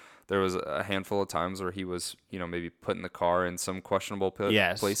think there was a handful of times where he was, maybe putting the car in some questionable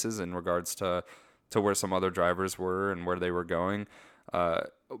places in regards to where some other drivers were and where they were going.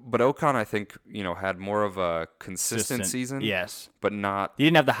 But Ocon, I think, had more of a consistent season. Yes. But not... He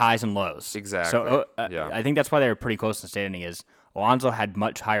didn't have the highs and lows. Exactly. So I think that's why they were pretty close in standing is Alonso had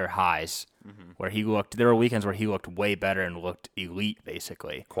much higher highs where he looked... There were weekends where he looked way better and looked elite,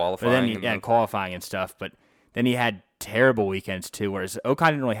 basically. Qualifying. And qualifying and stuff. But then he had terrible weekends, too, whereas Ocon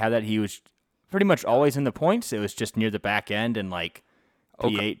didn't really have that. He was pretty much always in the points. It was just near the back end and, like,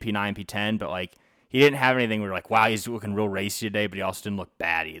 P8, P9, P10, but, like... He didn't have anything where you're like, wow, he's looking real racy today, but he also didn't look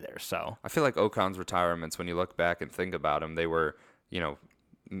bad either. So I feel like Ocon's retirements, when you look back and think about him, they were,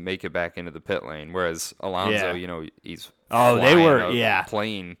 make it back into the pit lane. Whereas Alonso, he's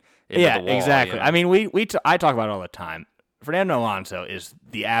playing into the wall. Exactly. I mean, I talk about it all the time. Fernando Alonso is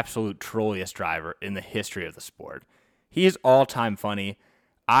the absolute trolliest driver in the history of the sport. He is all-time funny.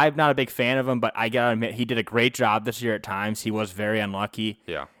 I'm not a big fan of him, but I gotta admit, he did a great job this year at times. He was very unlucky.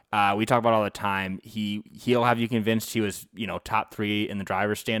 Yeah. We talk about all the time. He'll have you convinced he was, top 3 in the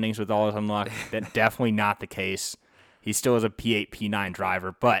driver's standings with all his unluck. That's definitely not the case. He still is a P8, P9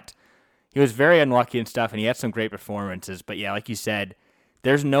 driver, but he was very unlucky and stuff, and he had some great performances. But yeah, like you said,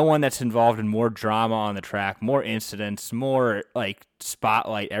 there's no one that's involved in more drama on the track, more incidents, more like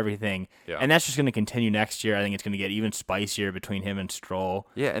spotlight, everything. Yeah. And that's just going to continue next year. I think it's going to get even spicier between him and Stroll.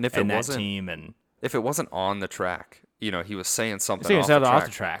 Yeah, and if that team and if it wasn't on the track, he was saying something Saying off something the off track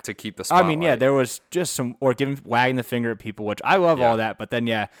the track. to keep the I spotlight. mean, yeah, there was just some, or wagging the finger at people, which I love all that. But then,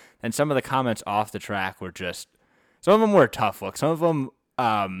 and some of the comments off the track were just, some of them were a tough look. Some of them,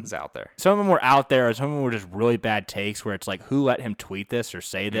 It's out there. some of them were out there, or some of them were just really bad takes where it's like, who let him tweet this or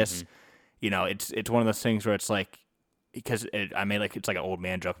say this? It's one of those things where it's like, because it's like an old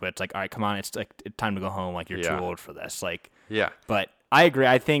man joke, but it's like, all right, come on, it's like it's time to go home. Like, you're too old for this. Like, yeah. But I agree.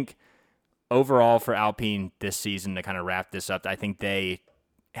 I think overall for Alpine this season, to kind of wrap this up, I think they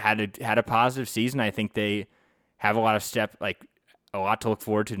had a positive season. I think they have a lot to look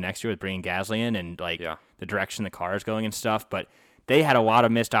forward to next year with bringing Gasly in and the direction the car is going and stuff. But they had a lot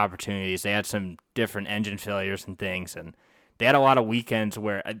of missed opportunities. They had some different engine failures and things, and they had a lot of weekends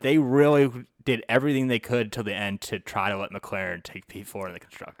where they really did everything they could till the end to try to let McLaren take P4 in the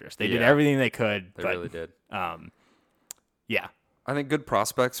constructors. They did everything they could. They really did. Yeah. I think good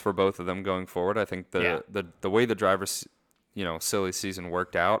prospects for both of them going forward. I think the way the drivers, silly season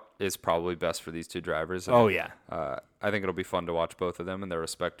worked out is probably best for these two drivers. And, I think it'll be fun to watch both of them and their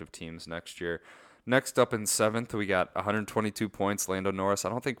respective teams next year. Next up in 7th, we got 122 points, Lando Norris. I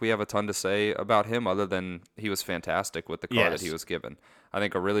don't think we have a ton to say about him other than he was fantastic with the car that he was given. I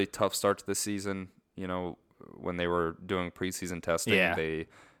think a really tough start to the season, when they were doing preseason testing, they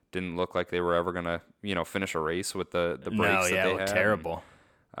didn't look like they were ever going to, finish a race with the brakes that they had. Terrible.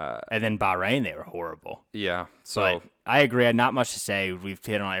 And then Bahrain, they were horrible. Yeah. So but I agree. I had not much to say. We've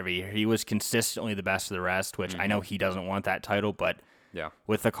hit on it every year. He was consistently the best of the rest, which I know he doesn't want that title, but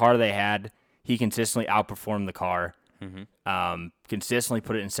with the car they had, he consistently outperformed the car, consistently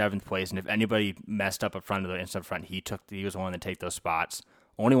put it in 7th place. And if anybody messed up up front of the inside front, he was the one to take those spots.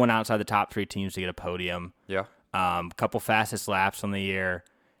 Only one outside the top 3 teams to get a podium. Yeah. Couple fastest laps on the year.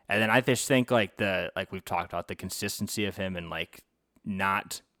 And then I just think like we've talked about the consistency of him and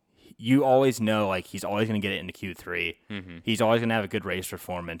you always know like he's always going to get it into Q3. He's always going to have a good race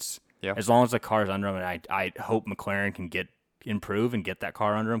performance. Yeah. As long as the car's under him, and I hope McLaren can improve and get that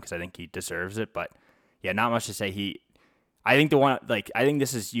car under him because I think he deserves it. But yeah, not much to say. I think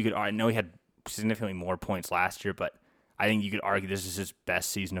this is, I know he had significantly more points last year, but I think you could argue this is his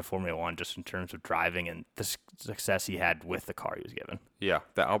best season of Formula One just in terms of driving and the success he had with the car he was given. Yeah,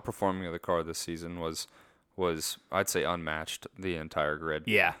 the outperforming of the car this season was I'd say unmatched the entire grid.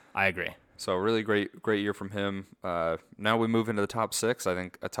 Yeah, I agree. So really great year from him. Now we move into the top 6. I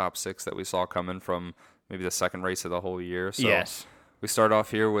think a top 6 that we saw coming from maybe the second race of the whole year. So yes. We start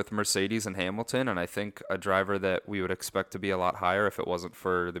off here with Mercedes and Hamilton, and I think a driver that we would expect to be a lot higher if it wasn't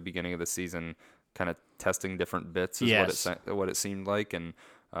for the beginning of the season kind of testing different bits is what it seemed like, and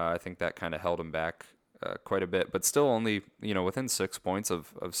I think that kind of held him back quite a bit, but still only within 6 points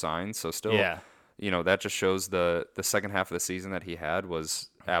of Sainz, so still that just shows the second half of the season that he had was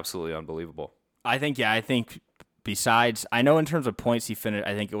absolutely unbelievable. I think besides, I know in terms of points he finished,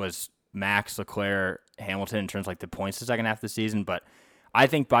 I think it was Max, Leclerc, Hamilton in terms of like the points the second half of the season, but I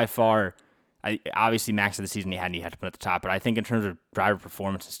think by far, obviously Max of the season he had to put at the top, but I think in terms of driver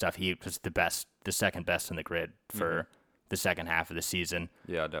performance and stuff, he was the second best in the grid for the second half of the season.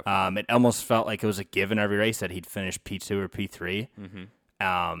 Yeah, definitely. It almost felt like it was a given every race that he'd finish P2 or P3.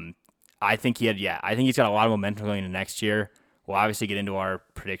 I think he's got a lot of momentum going into next year. We'll obviously get into our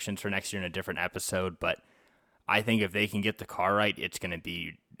predictions for next year in a different episode, but I think if they can get the car right,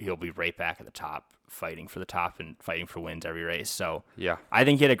 he'll be right back at the top, fighting for the top and fighting for wins every race. So yeah, I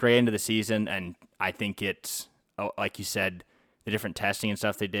think he had a great end of the season, and I think it's, like you said, the different testing and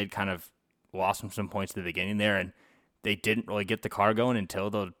stuff they did kind of lost him some points at the beginning there, and they didn't really get the car going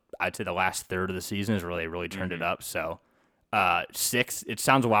until I'd say the last third of the season is where they really turned it up. So 6, it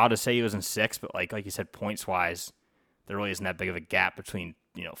sounds wild to say he was in 6, but like you said, points wise, there really isn't that big of a gap between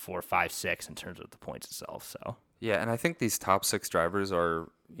 4, 5, 6 in terms of the points itself. So yeah, and I think these top 6 drivers are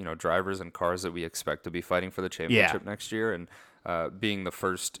drivers and cars that we expect to be fighting for the championship next year, and being the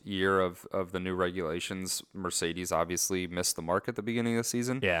first year of the new regulations, Mercedes obviously missed the mark at the beginning of the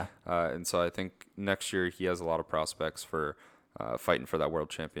season. Yeah, and so I think next year he has a lot of prospects for fighting for that world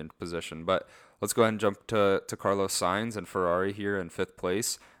champion position. But let's go ahead and jump to Carlos Sainz and Ferrari here in 5th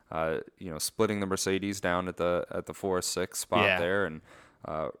place. Splitting the Mercedes down at the 4-6 spot there, and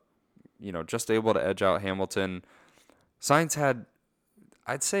just able to edge out Hamilton. Sainz had,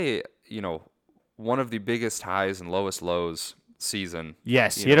 I'd say, one of the biggest highs and lowest lows season.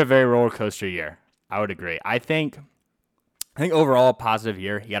 Yes, he had a very roller coaster year. I would agree. I think overall a positive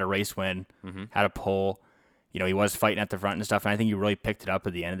year. He got a race win, had a pole. He was fighting at the front and stuff, and I think he really picked it up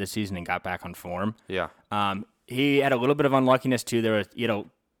at the end of the season and got back on form. Yeah. He had a little bit of unluckiness too. There was,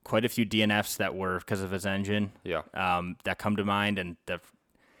 quite a few DNFs that were because of his engine. Yeah. That come to mind, and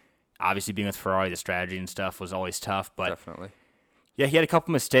Obviously, being with Ferrari, the strategy and stuff was always tough. But Definitely. yeah, he had a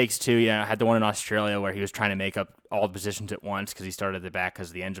couple mistakes too. Had the one in Australia where he was trying to make up all the positions at once because he started at the back because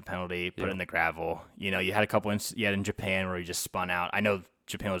of the engine penalty, put it in the gravel. You had a couple. You had in Japan where he just spun out. I know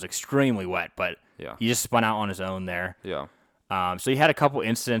Japan was extremely wet, but he just spun out on his own there. Yeah. So he had a couple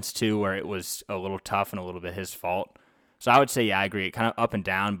incidents too where it was a little tough and a little bit his fault. So I would say, I agree, kind of up and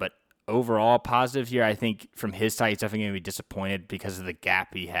down, but overall positive here. I think from his side, he's definitely going to be disappointed because of the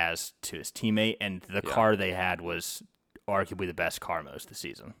gap he has to his teammate, and the car they had was arguably the best car most of the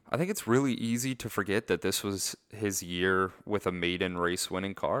season. I think it's really easy to forget that this was his year with a maiden race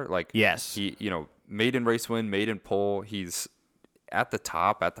winning car. Yes. He, maiden race win, maiden pole. He's at the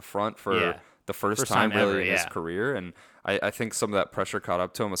top, at the front for the first time really ever, in his career. And I think some of that pressure caught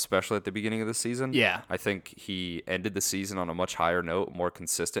up to him, especially at the beginning of the season. Yeah. I think he ended the season on a much higher note, more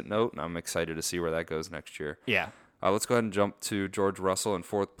consistent note, and I'm excited to see where that goes next year. Yeah. Let's go ahead and jump to George Russell in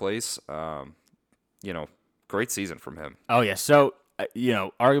fourth place. Great season from him. Oh, yeah. So,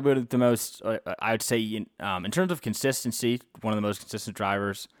 arguably the most, I would say, in terms of consistency, one of the most consistent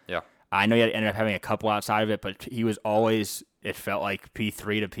drivers. Yeah. I know he ended up having a couple outside of it, but he was always, it felt like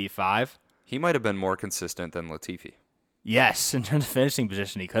P3 to P5. He might have been more consistent than Latifi. Yes, in terms of finishing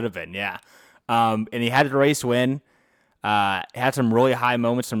position, he could have been, yeah. And he had the race win. Had some really high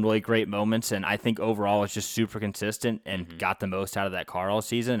moments, some really great moments, and I think overall was just super consistent and got the most out of that car all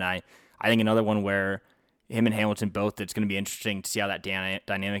season. I think another one where him and Hamilton both, it's going to be interesting to see how that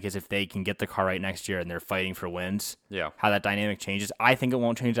dynamic is if they can get the car right next year and they're fighting for wins. Yeah. How that dynamic changes. I think it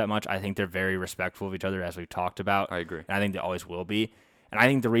won't change that much. I think they're very respectful of each other, as we've talked about. I agree. And I think they always will be. And I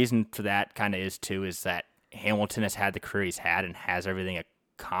think the reason for that kind of is that Hamilton has had the career he's had and has everything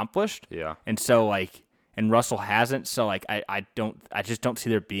accomplished. Yeah. And so, and Russell hasn't. So, I just don't see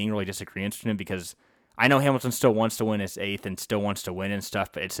there being really disagreements between him because I know Hamilton still wants to win his eighth and still wants to win and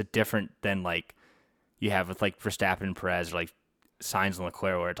stuff, but it's a different than, you have with Verstappen and Perez or Sainz and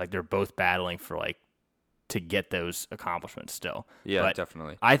Leclerc where it's they're both battling for to get those accomplishments still. Yeah, but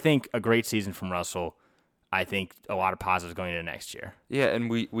definitely. I think a great season from Russell. I think a lot of positives going into next year. Yeah, and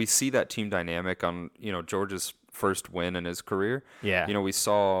we see that team dynamic on George's first win in his career. Yeah. We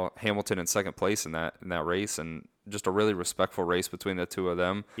saw Hamilton in second place in that race, and just a really respectful race between the two of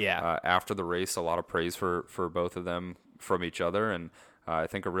them. Yeah. After the race, a lot of praise for both of them from each other, and I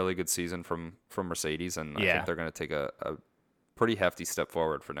think a really good season from Mercedes, and I think they're going to take a pretty hefty step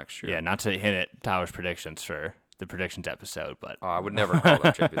forward for next year. Yeah, not to hint at Tyler's predictions for the predictions episode, but I would never call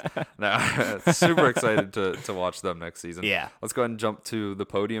them champions. No, super excited to watch them next season. Yeah. Let's go ahead and jump to the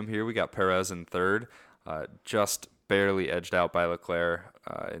podium here. We got Perez in third, just barely edged out by Leclerc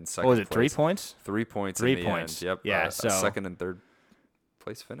in second. What was it, place. 3 points? 3 points 3 in the points. end. Yep. Yeah, a so second and third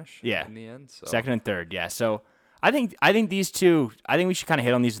place finish Yeah. in the end. So. Second and third, yeah. So I think these two, I think we should kind of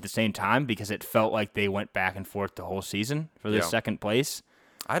hit on these at the same time because it felt like they went back and forth the whole season for the second place.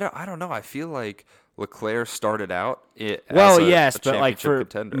 I don't know. I feel like Leclerc started out as yes, a but for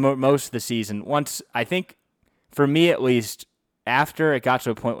most of the season, once I think for me at least, after it got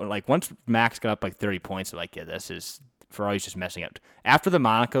to a point where once Max got up 30 points, this is Ferrari's just messing up. After the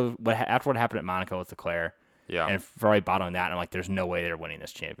Monaco, after what happened at Monaco with Leclerc, and Ferrari bottling that, and I'm there's no way they're winning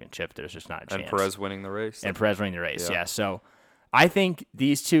this championship. There's just not a chance. And Perez winning the race. Yeah. So I think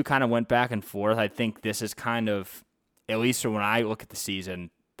these two kind of went back and forth. I think this is kind of, at least when I look at the season,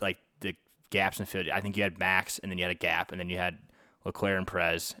 the gaps in field. I think you had Max, and then you had a gap, and then you had Leclerc and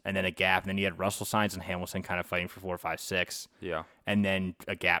Perez, and then a gap, and then you had Russell, Sainz, and Hamilton kind of fighting for 4, 5, 6. Yeah. And then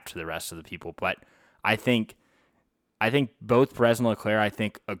a gap to the rest of the people. But I think both Perez and Leclerc, I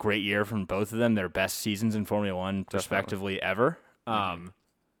think a great year from both of them, their best seasons in Formula One, respectively, ever.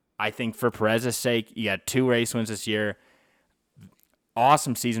 I think for Perez's sake, he had 2 race wins this year.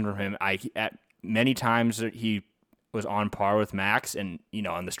 Awesome season from him. At many times he was on par with Max, and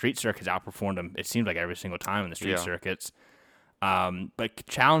on the street circuits outperformed him. It seemed like every single time in the street circuits, but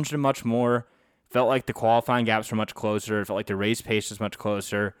challenged him much more. Felt like the qualifying gaps were much closer. It felt like the race pace was much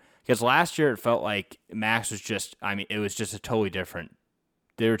closer. Because last year it felt like Max was just, it was just a totally different.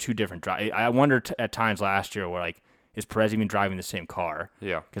 They were two different drivers. I wonder at times last year where is Perez even driving the same car?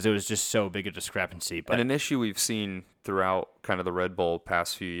 Yeah. Because it was just so big a discrepancy. But and an issue we've seen throughout kind of the Red Bull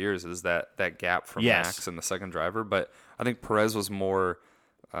past few years is that gap from Max and the second driver. But I think Perez was more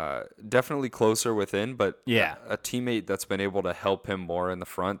definitely closer within, but a teammate that's been able to help him more in the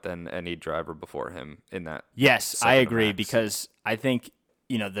front than any driver before him in that. Yes, I agree because I think,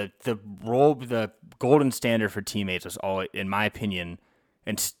 the golden standard for teammates was always, in my opinion,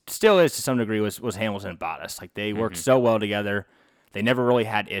 and still is to some degree, was Hamilton and Bottas. They worked so well together. They never really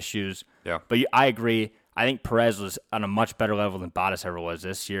had issues. Yeah. But I agree. I think Perez was on a much better level than Bottas ever was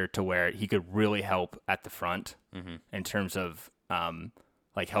this year, to where he could really help at the front in terms of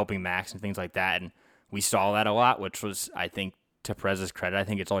like helping Max and things like that. And we saw that a lot, which was, I think, to Perez's credit. I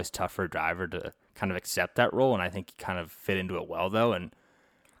think it's always tough for a driver to kind of accept that role, and I think he kind of fit into it well, though. And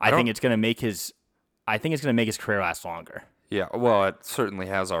I think it's going to make his career last longer. Yeah, well, it certainly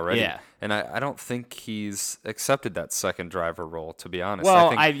has already. Yeah. And I don't think he's accepted that second driver role, to be honest.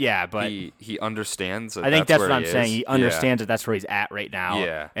 Well, I think but he understands that. I think that's where what I'm he saying. is. He understands that that's where he's at right now.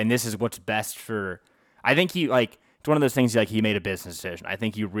 Yeah. And this is what's best for. I think it's one of those things, like, he made a business decision. I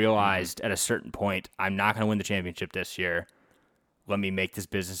think he realized at a certain point, I'm not going to win the championship this year. Let me make this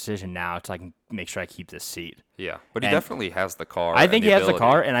business decision now so I can make sure I keep this seat. Yeah, but he definitely has the car. I think and he has the ability.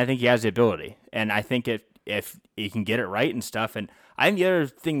 car, and I think he has the ability. And I think if he can get it right and stuff. And I think the other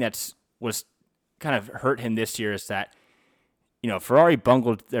thing was kind of hurt him this year is that, Ferrari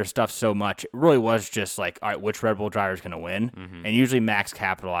bungled their stuff so much. It really was just like, all right, which Red Bull driver is going to win? And usually Max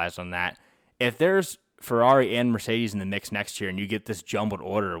capitalized on that. If there's Ferrari and Mercedes in the mix next year, and you get this jumbled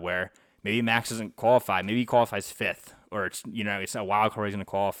order where maybe Max doesn't qualify, maybe he qualifies fifth, or it's a wild card he's going to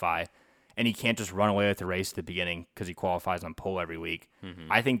qualify, and he can't just run away with the race at the beginning because he qualifies on pole every week.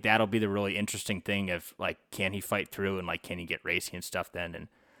 I think that'll be the really interesting thing of, like, can he fight through, and, like, can he get racing and stuff then, and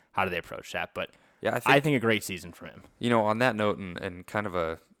how do they approach that? But yeah, I think a great season for him. On that note, and kind of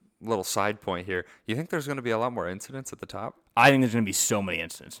a little side point here, you think there's going to be a lot more incidents at the top? I think there's going to be so many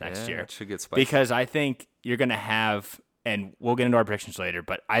incidents next year. It should get spicy. Because I think you're going to have, and we'll get into our predictions later,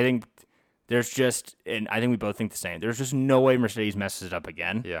 but I think there's just, and I think we both think the same, there's just no way Mercedes messes it up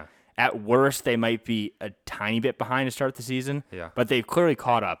again. Yeah. At worst, they might be a tiny bit behind to start the season, but they've clearly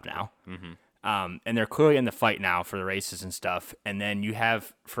caught up now. And they're clearly in the fight now for the races and stuff. And then you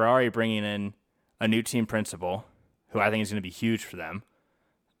have Ferrari bringing in a new team principal, who I think is going to be huge for them.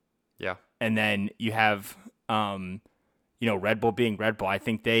 Yeah. And then you have, Red Bull being Red Bull. I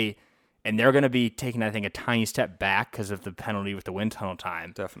think they're going to be taking, I think, a tiny step back because of the penalty with the wind tunnel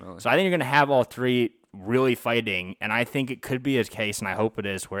time. Definitely. So I think you're going to have all three really fighting, and I think it could be a case, and I hope it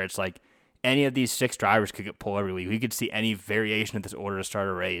is, where it's like any of these 6 drivers could get pole every week. We could see any variation of this order to start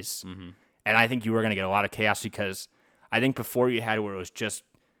a race. And I think you were going to get a lot of chaos, because I think before you had where it was just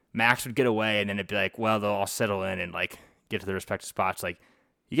Max would get away, and then it'd be like, well, they'll all settle in and, like, get to their respective spots. Like,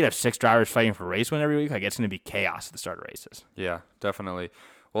 you could have 6 drivers fighting for race win every week. Like, it's going to be chaos at the start of races. Yeah, definitely.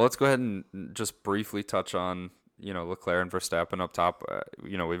 Well, let's go ahead and just briefly touch on, Leclerc and Verstappen up top.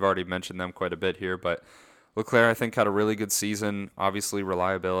 We've already mentioned them quite a bit here, but Leclerc, I think, had a really good season. Obviously,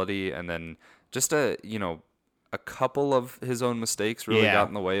 reliability, and then just a couple of his own mistakes really got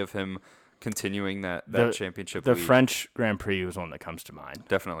in the way of him continuing that championship The lead. French Grand Prix was one that comes to mind.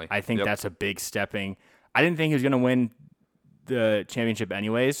 Definitely. I think that's a big stepping. I didn't think he was going to win the championship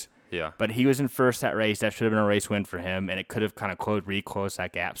anyways. Yeah. But he was in first that race. That should have been a race win for him, and it could have kind of reclosed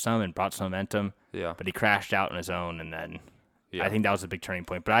that gap some and brought some momentum. Yeah. But he crashed out on his own, and then I think that was a big turning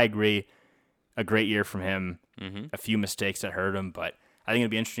point. But I agree, a great year from him. A few mistakes that hurt him, but I think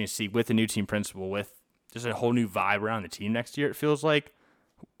it'll be interesting to see with the new team principal, with just a whole new vibe around the team next year. It feels like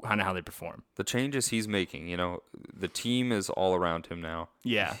kind of how they perform. The changes he's making, the team is all around him now.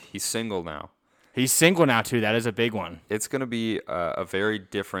 Yeah. He's single now. He's single now, too. That is a big one. It's going to be a very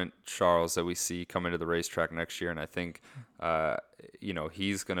different Charles that we see coming to the racetrack next year, and I think,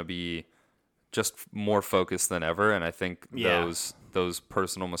 he's going to be just more focused than ever, and I think those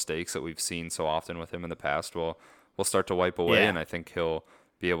personal mistakes that we've seen so often with him in the past will start to wipe away, and I think he'll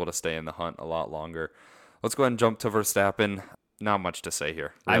be able to stay in the hunt a lot longer. Let's go ahead and jump to Verstappen. Not much to say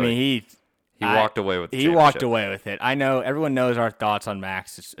here. Really. I mean, he walked away with the championship. Walked away with it. I know everyone knows our thoughts on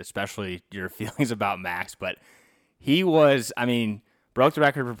Max, especially your feelings about Max, but he was, broke the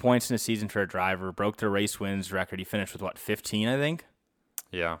record for points in a season for a driver, broke the race wins record. He finished with 15, I think.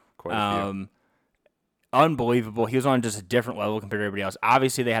 Yeah, quite a few. Unbelievable. He was on just a different level compared to everybody else.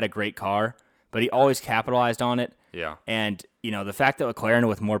 Obviously, they had a great car, but he always capitalized on it. Yeah. And, the fact that McLaren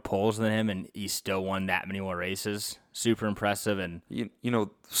with more poles than him and he still won that many more races, super impressive. And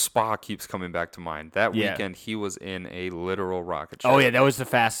Spa keeps coming back to mind. That weekend, he was in a literal rocket ship. Oh, yeah, that was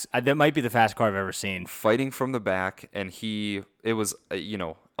that might be the fastest car I've ever seen. Fighting from the back, and it was,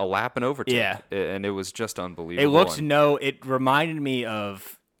 a lap and overtake. Yeah. And it was just unbelievable. It reminded me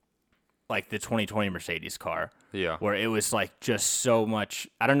of, like, the 2020 Mercedes car. Yeah. Where it was, like, just so much.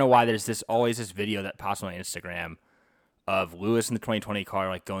 I don't know why there's always this video that pops on Instagram of Lewis in the 2020 car,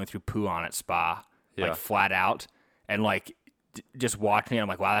 like, going through Pouhon at Spa, like, flat out. And, like, just watching it, I'm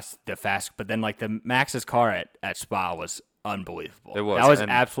like, wow, that's the fast. But then, like, the Max's car at Spa was unbelievable. It was. That was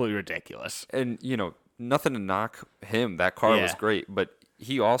absolutely ridiculous. And, nothing to knock him. That car was great. But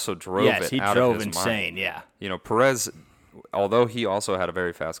he also drove Yes, it he out drove of his insane. mind. Yeah. You know, Perez, although he also had a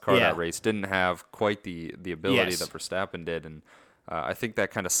very fast car Yeah. that race, didn't have quite the ability Yes. that Verstappen did, and I think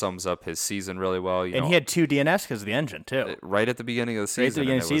that kind of sums up his season really well. You And know, he had 2 DNFs because of the engine too. right at the beginning of the season, Right at the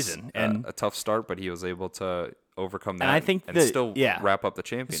beginning and of it the was season, and a tough start, but he was able to overcome that I think and the- still yeah. wrap up the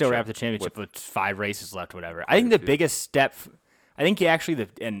championship. Still wrap the championship with 5 races left, or whatever. I think Very the few. biggest step. I think he actually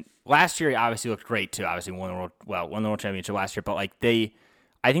and last year he obviously looked great too. Obviously won the world championship last year. But like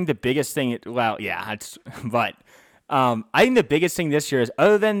I think the biggest thing. Well, yeah, but I think the biggest thing this year is,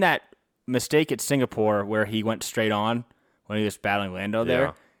 other than that mistake at Singapore where he went straight on when he was battling Lando there,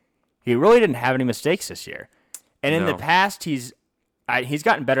 Yeah. he really didn't have any mistakes this year. And in the No. past, he's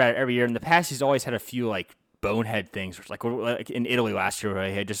gotten better at it every year. In the past, he's always had a few like bonehead things, like in Italy last year, where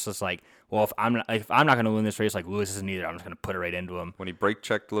he had just was like, well, if I'm not going to win this race, like Lewis isn't either, I'm just going to put it right into him. When he brake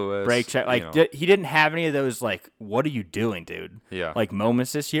checked Lewis, Brake check, like you know, he didn't have any of those like, what are you doing, dude? Yeah. Like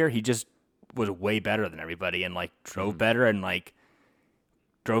moments this year. He just was way better than everybody and like drove better and like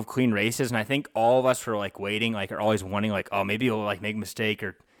drove clean races. And I think all of us were like waiting, like are always wanting like, oh, maybe he'll like make a mistake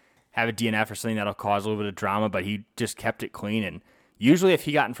or have a DNF or something that'll cause a little bit of drama. But he just kept it clean. And usually if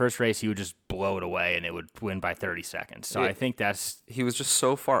he got in first race, he would just blow it away and it would win by 30 seconds. So Yeah. I think that's, he was just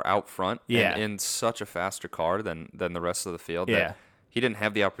so far out front Yeah. and in such a faster car than the rest of the field Yeah. that he didn't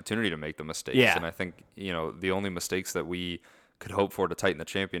have the opportunity to make the mistakes. Yeah. And I think, you know, the only mistakes that we could hope for to tighten the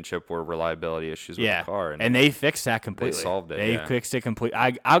championship were reliability issues with yeah. the car. And they fixed that completely. solved it, They yeah. fixed it completely.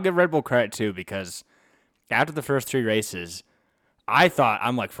 I'll give Red Bull credit too, because after the first 3 races, I thought,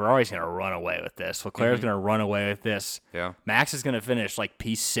 I'm like, Ferrari's going to run away with this. Leclerc's going to run away with this. Yeah. Max is going to finish like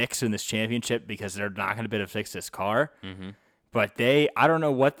P6 in this championship because they're not going to be able to fix this car. But I don't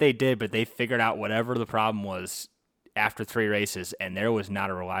know what they did, but they figured out whatever the problem was after 3 races, and there was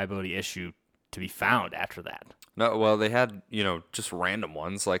not a reliability issue to be found after that. No, well, they had, you know, just random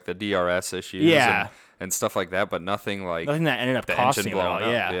ones like the DRS issues Yeah. and stuff like that, but nothing like Nothing that ended up the costing engine them at all.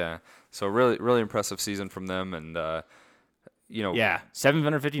 blowing up. Yeah. So really, really impressive season from them. And, you know, Yeah,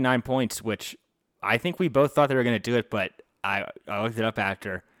 759 points, which I think we both thought they were going to do it, but I looked it up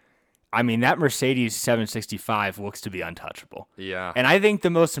after. I mean, that Mercedes 765 looks to be untouchable. Yeah. And I think the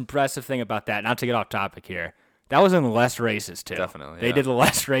most impressive thing about that, not to get off topic here, that was in less races too. Definitely, They yeah. did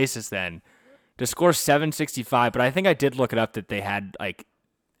less races then. To score 765, but I think I did look it up that they had, like,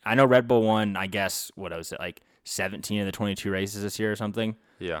 I know Red Bull won, I guess, what was it, like 17 of the 22 races this year or something.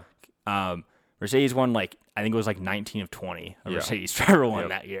 Yeah. Mercedes won, like, I think it was like 19 of 20. A Yeah. Mercedes driver won Yep.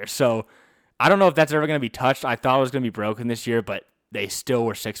 that year. So I don't know if that's ever going to be touched. I thought it was going to be broken this year, but they still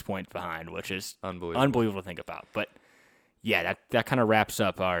were 6 points behind, which is Unbelievable. to think about. But yeah, that kind of wraps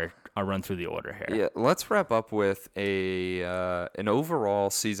up our run through the order here. Yeah. Let's wrap up with an overall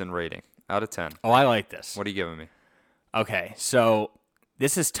season rating out of 10. Oh, I like this. What are you giving me? Okay, so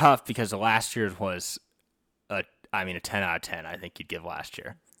this is tough because the last year's was a 10 out of 10, I think you'd give last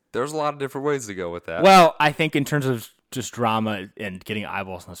year. There's a lot of different ways to go with that. Well, I think in terms of just drama and getting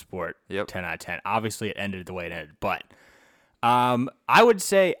eyeballs on the sport, Yep. 10 out of 10. Obviously, it ended the way it ended, but I would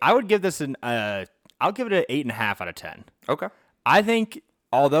say I would give this I'll give it an 8.5 out of 10. Okay. I think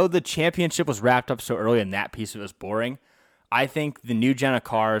although the championship was wrapped up so early and that piece of it was boring, I think the new gen of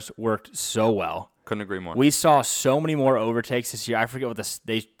cars worked so well. Couldn't agree more. We saw so many more overtakes this year. I forget what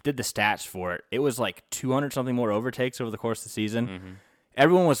they did the stats for it. It was like 200 something more overtakes over the course of the season.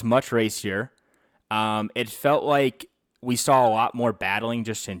 Everyone was much racier. It felt like we saw a lot more battling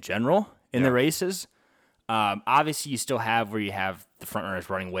just in general in the races. Obviously, you still have where you have the front runners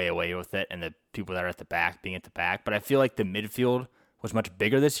running way away with it and the people that are at the back being at the back. But I feel like the midfield was much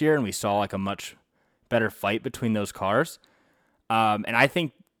bigger this year, and we saw like a much better fight between those cars. And I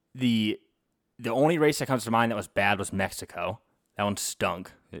think the only race that comes to mind that was bad was Mexico. That one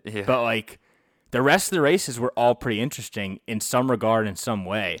stunk. Yeah. But like the rest of the races were all pretty interesting in some regard, in some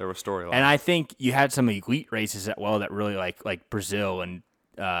way. There were storylines. And I think you had some elite races that that really like Brazil and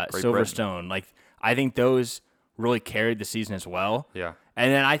Silverstone. Like I think those really carried the season as well. Yeah.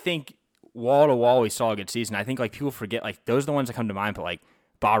 And then I think wall to wall we saw a good season. I think like people forget like those are the ones that come to mind, but like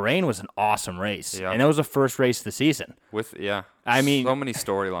Bahrain was an awesome race. Yeah. And that was the first race of the season. I mean, so many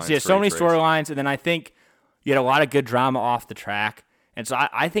storylines. Yeah, for so many each race. storylines, and then I think you had a lot of good drama off the track, and so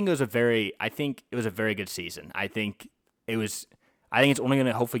I think it was a very good season. I think it's only going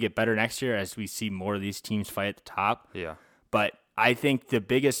to hopefully get better next year as we see more of these teams fight at the top. Yeah. But I think the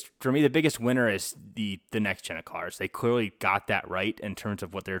biggest winner is the next gen of cars. They clearly got that right in terms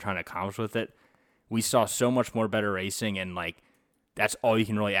of what they're trying to accomplish with it. We saw so much more better racing, and like that's all you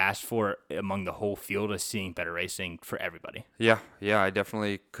can really ask for among the whole field is seeing better racing for everybody. Yeah, I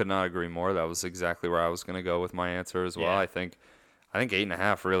definitely could not agree more. That was exactly where I was going to go with my answer as well. Yeah. I think I think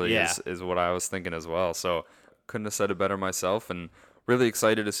 8.5 really Yeah. is what I was thinking as well. So couldn't have said it better myself, and really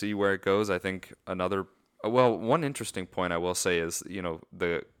excited to see where it goes. I think one interesting point I will say is,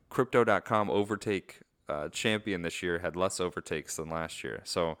 the Crypto.com overtake champion this year had less overtakes than last year.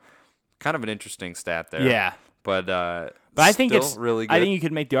 So kind of an interesting stat there. Yeah. But I think still it's really good. I think you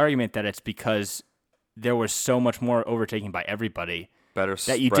could make the argument that it's because there was so much more overtaking by everybody Better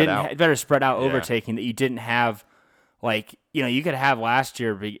that you spread didn't out. better spread out Yeah. overtaking that you didn't have. Like, you could have last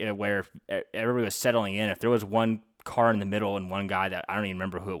year where everybody was settling in. If there was one car in the middle and one guy that I don't even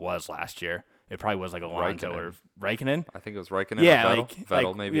remember who it was last year, it probably was like Alonso or Raikkonen. I think it was Raikkonen Yeah, or Vettel. like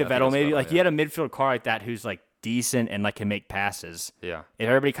Vettel maybe. I think it Vettel was maybe. Vettel, Like you had a midfield car like that who's like decent and like can make passes. Yeah. If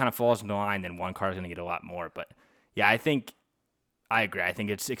everybody kind of falls into line, then one car is going to get a lot more. But yeah, I agree. I think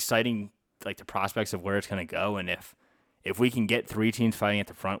it's exciting, like the prospects of where it's going to go, and if we can get 3 teams fighting at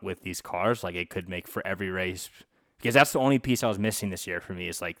the front with these cars, like it could make for every race. Because that's the only piece I was missing this year for me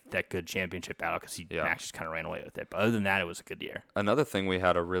is like that good championship battle. Because Max just kind of ran away with it. But other than that, it was a good year. Another thing we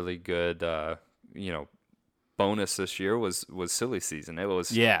had a really good, bonus this year was silly season. It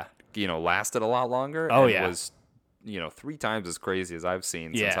was lasted a lot longer. Oh, and yeah. was 3 times as crazy as I've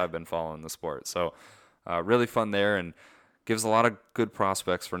seen since Yeah. I've been following the sport. So really fun there, and gives a lot of good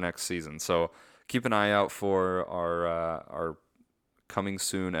prospects for next season. So keep an eye out for our coming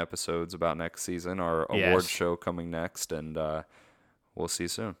soon episodes about next season, our award show coming next, and we'll see you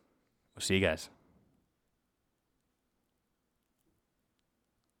soon. We'll see you guys.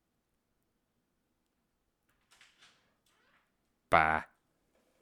 Bye.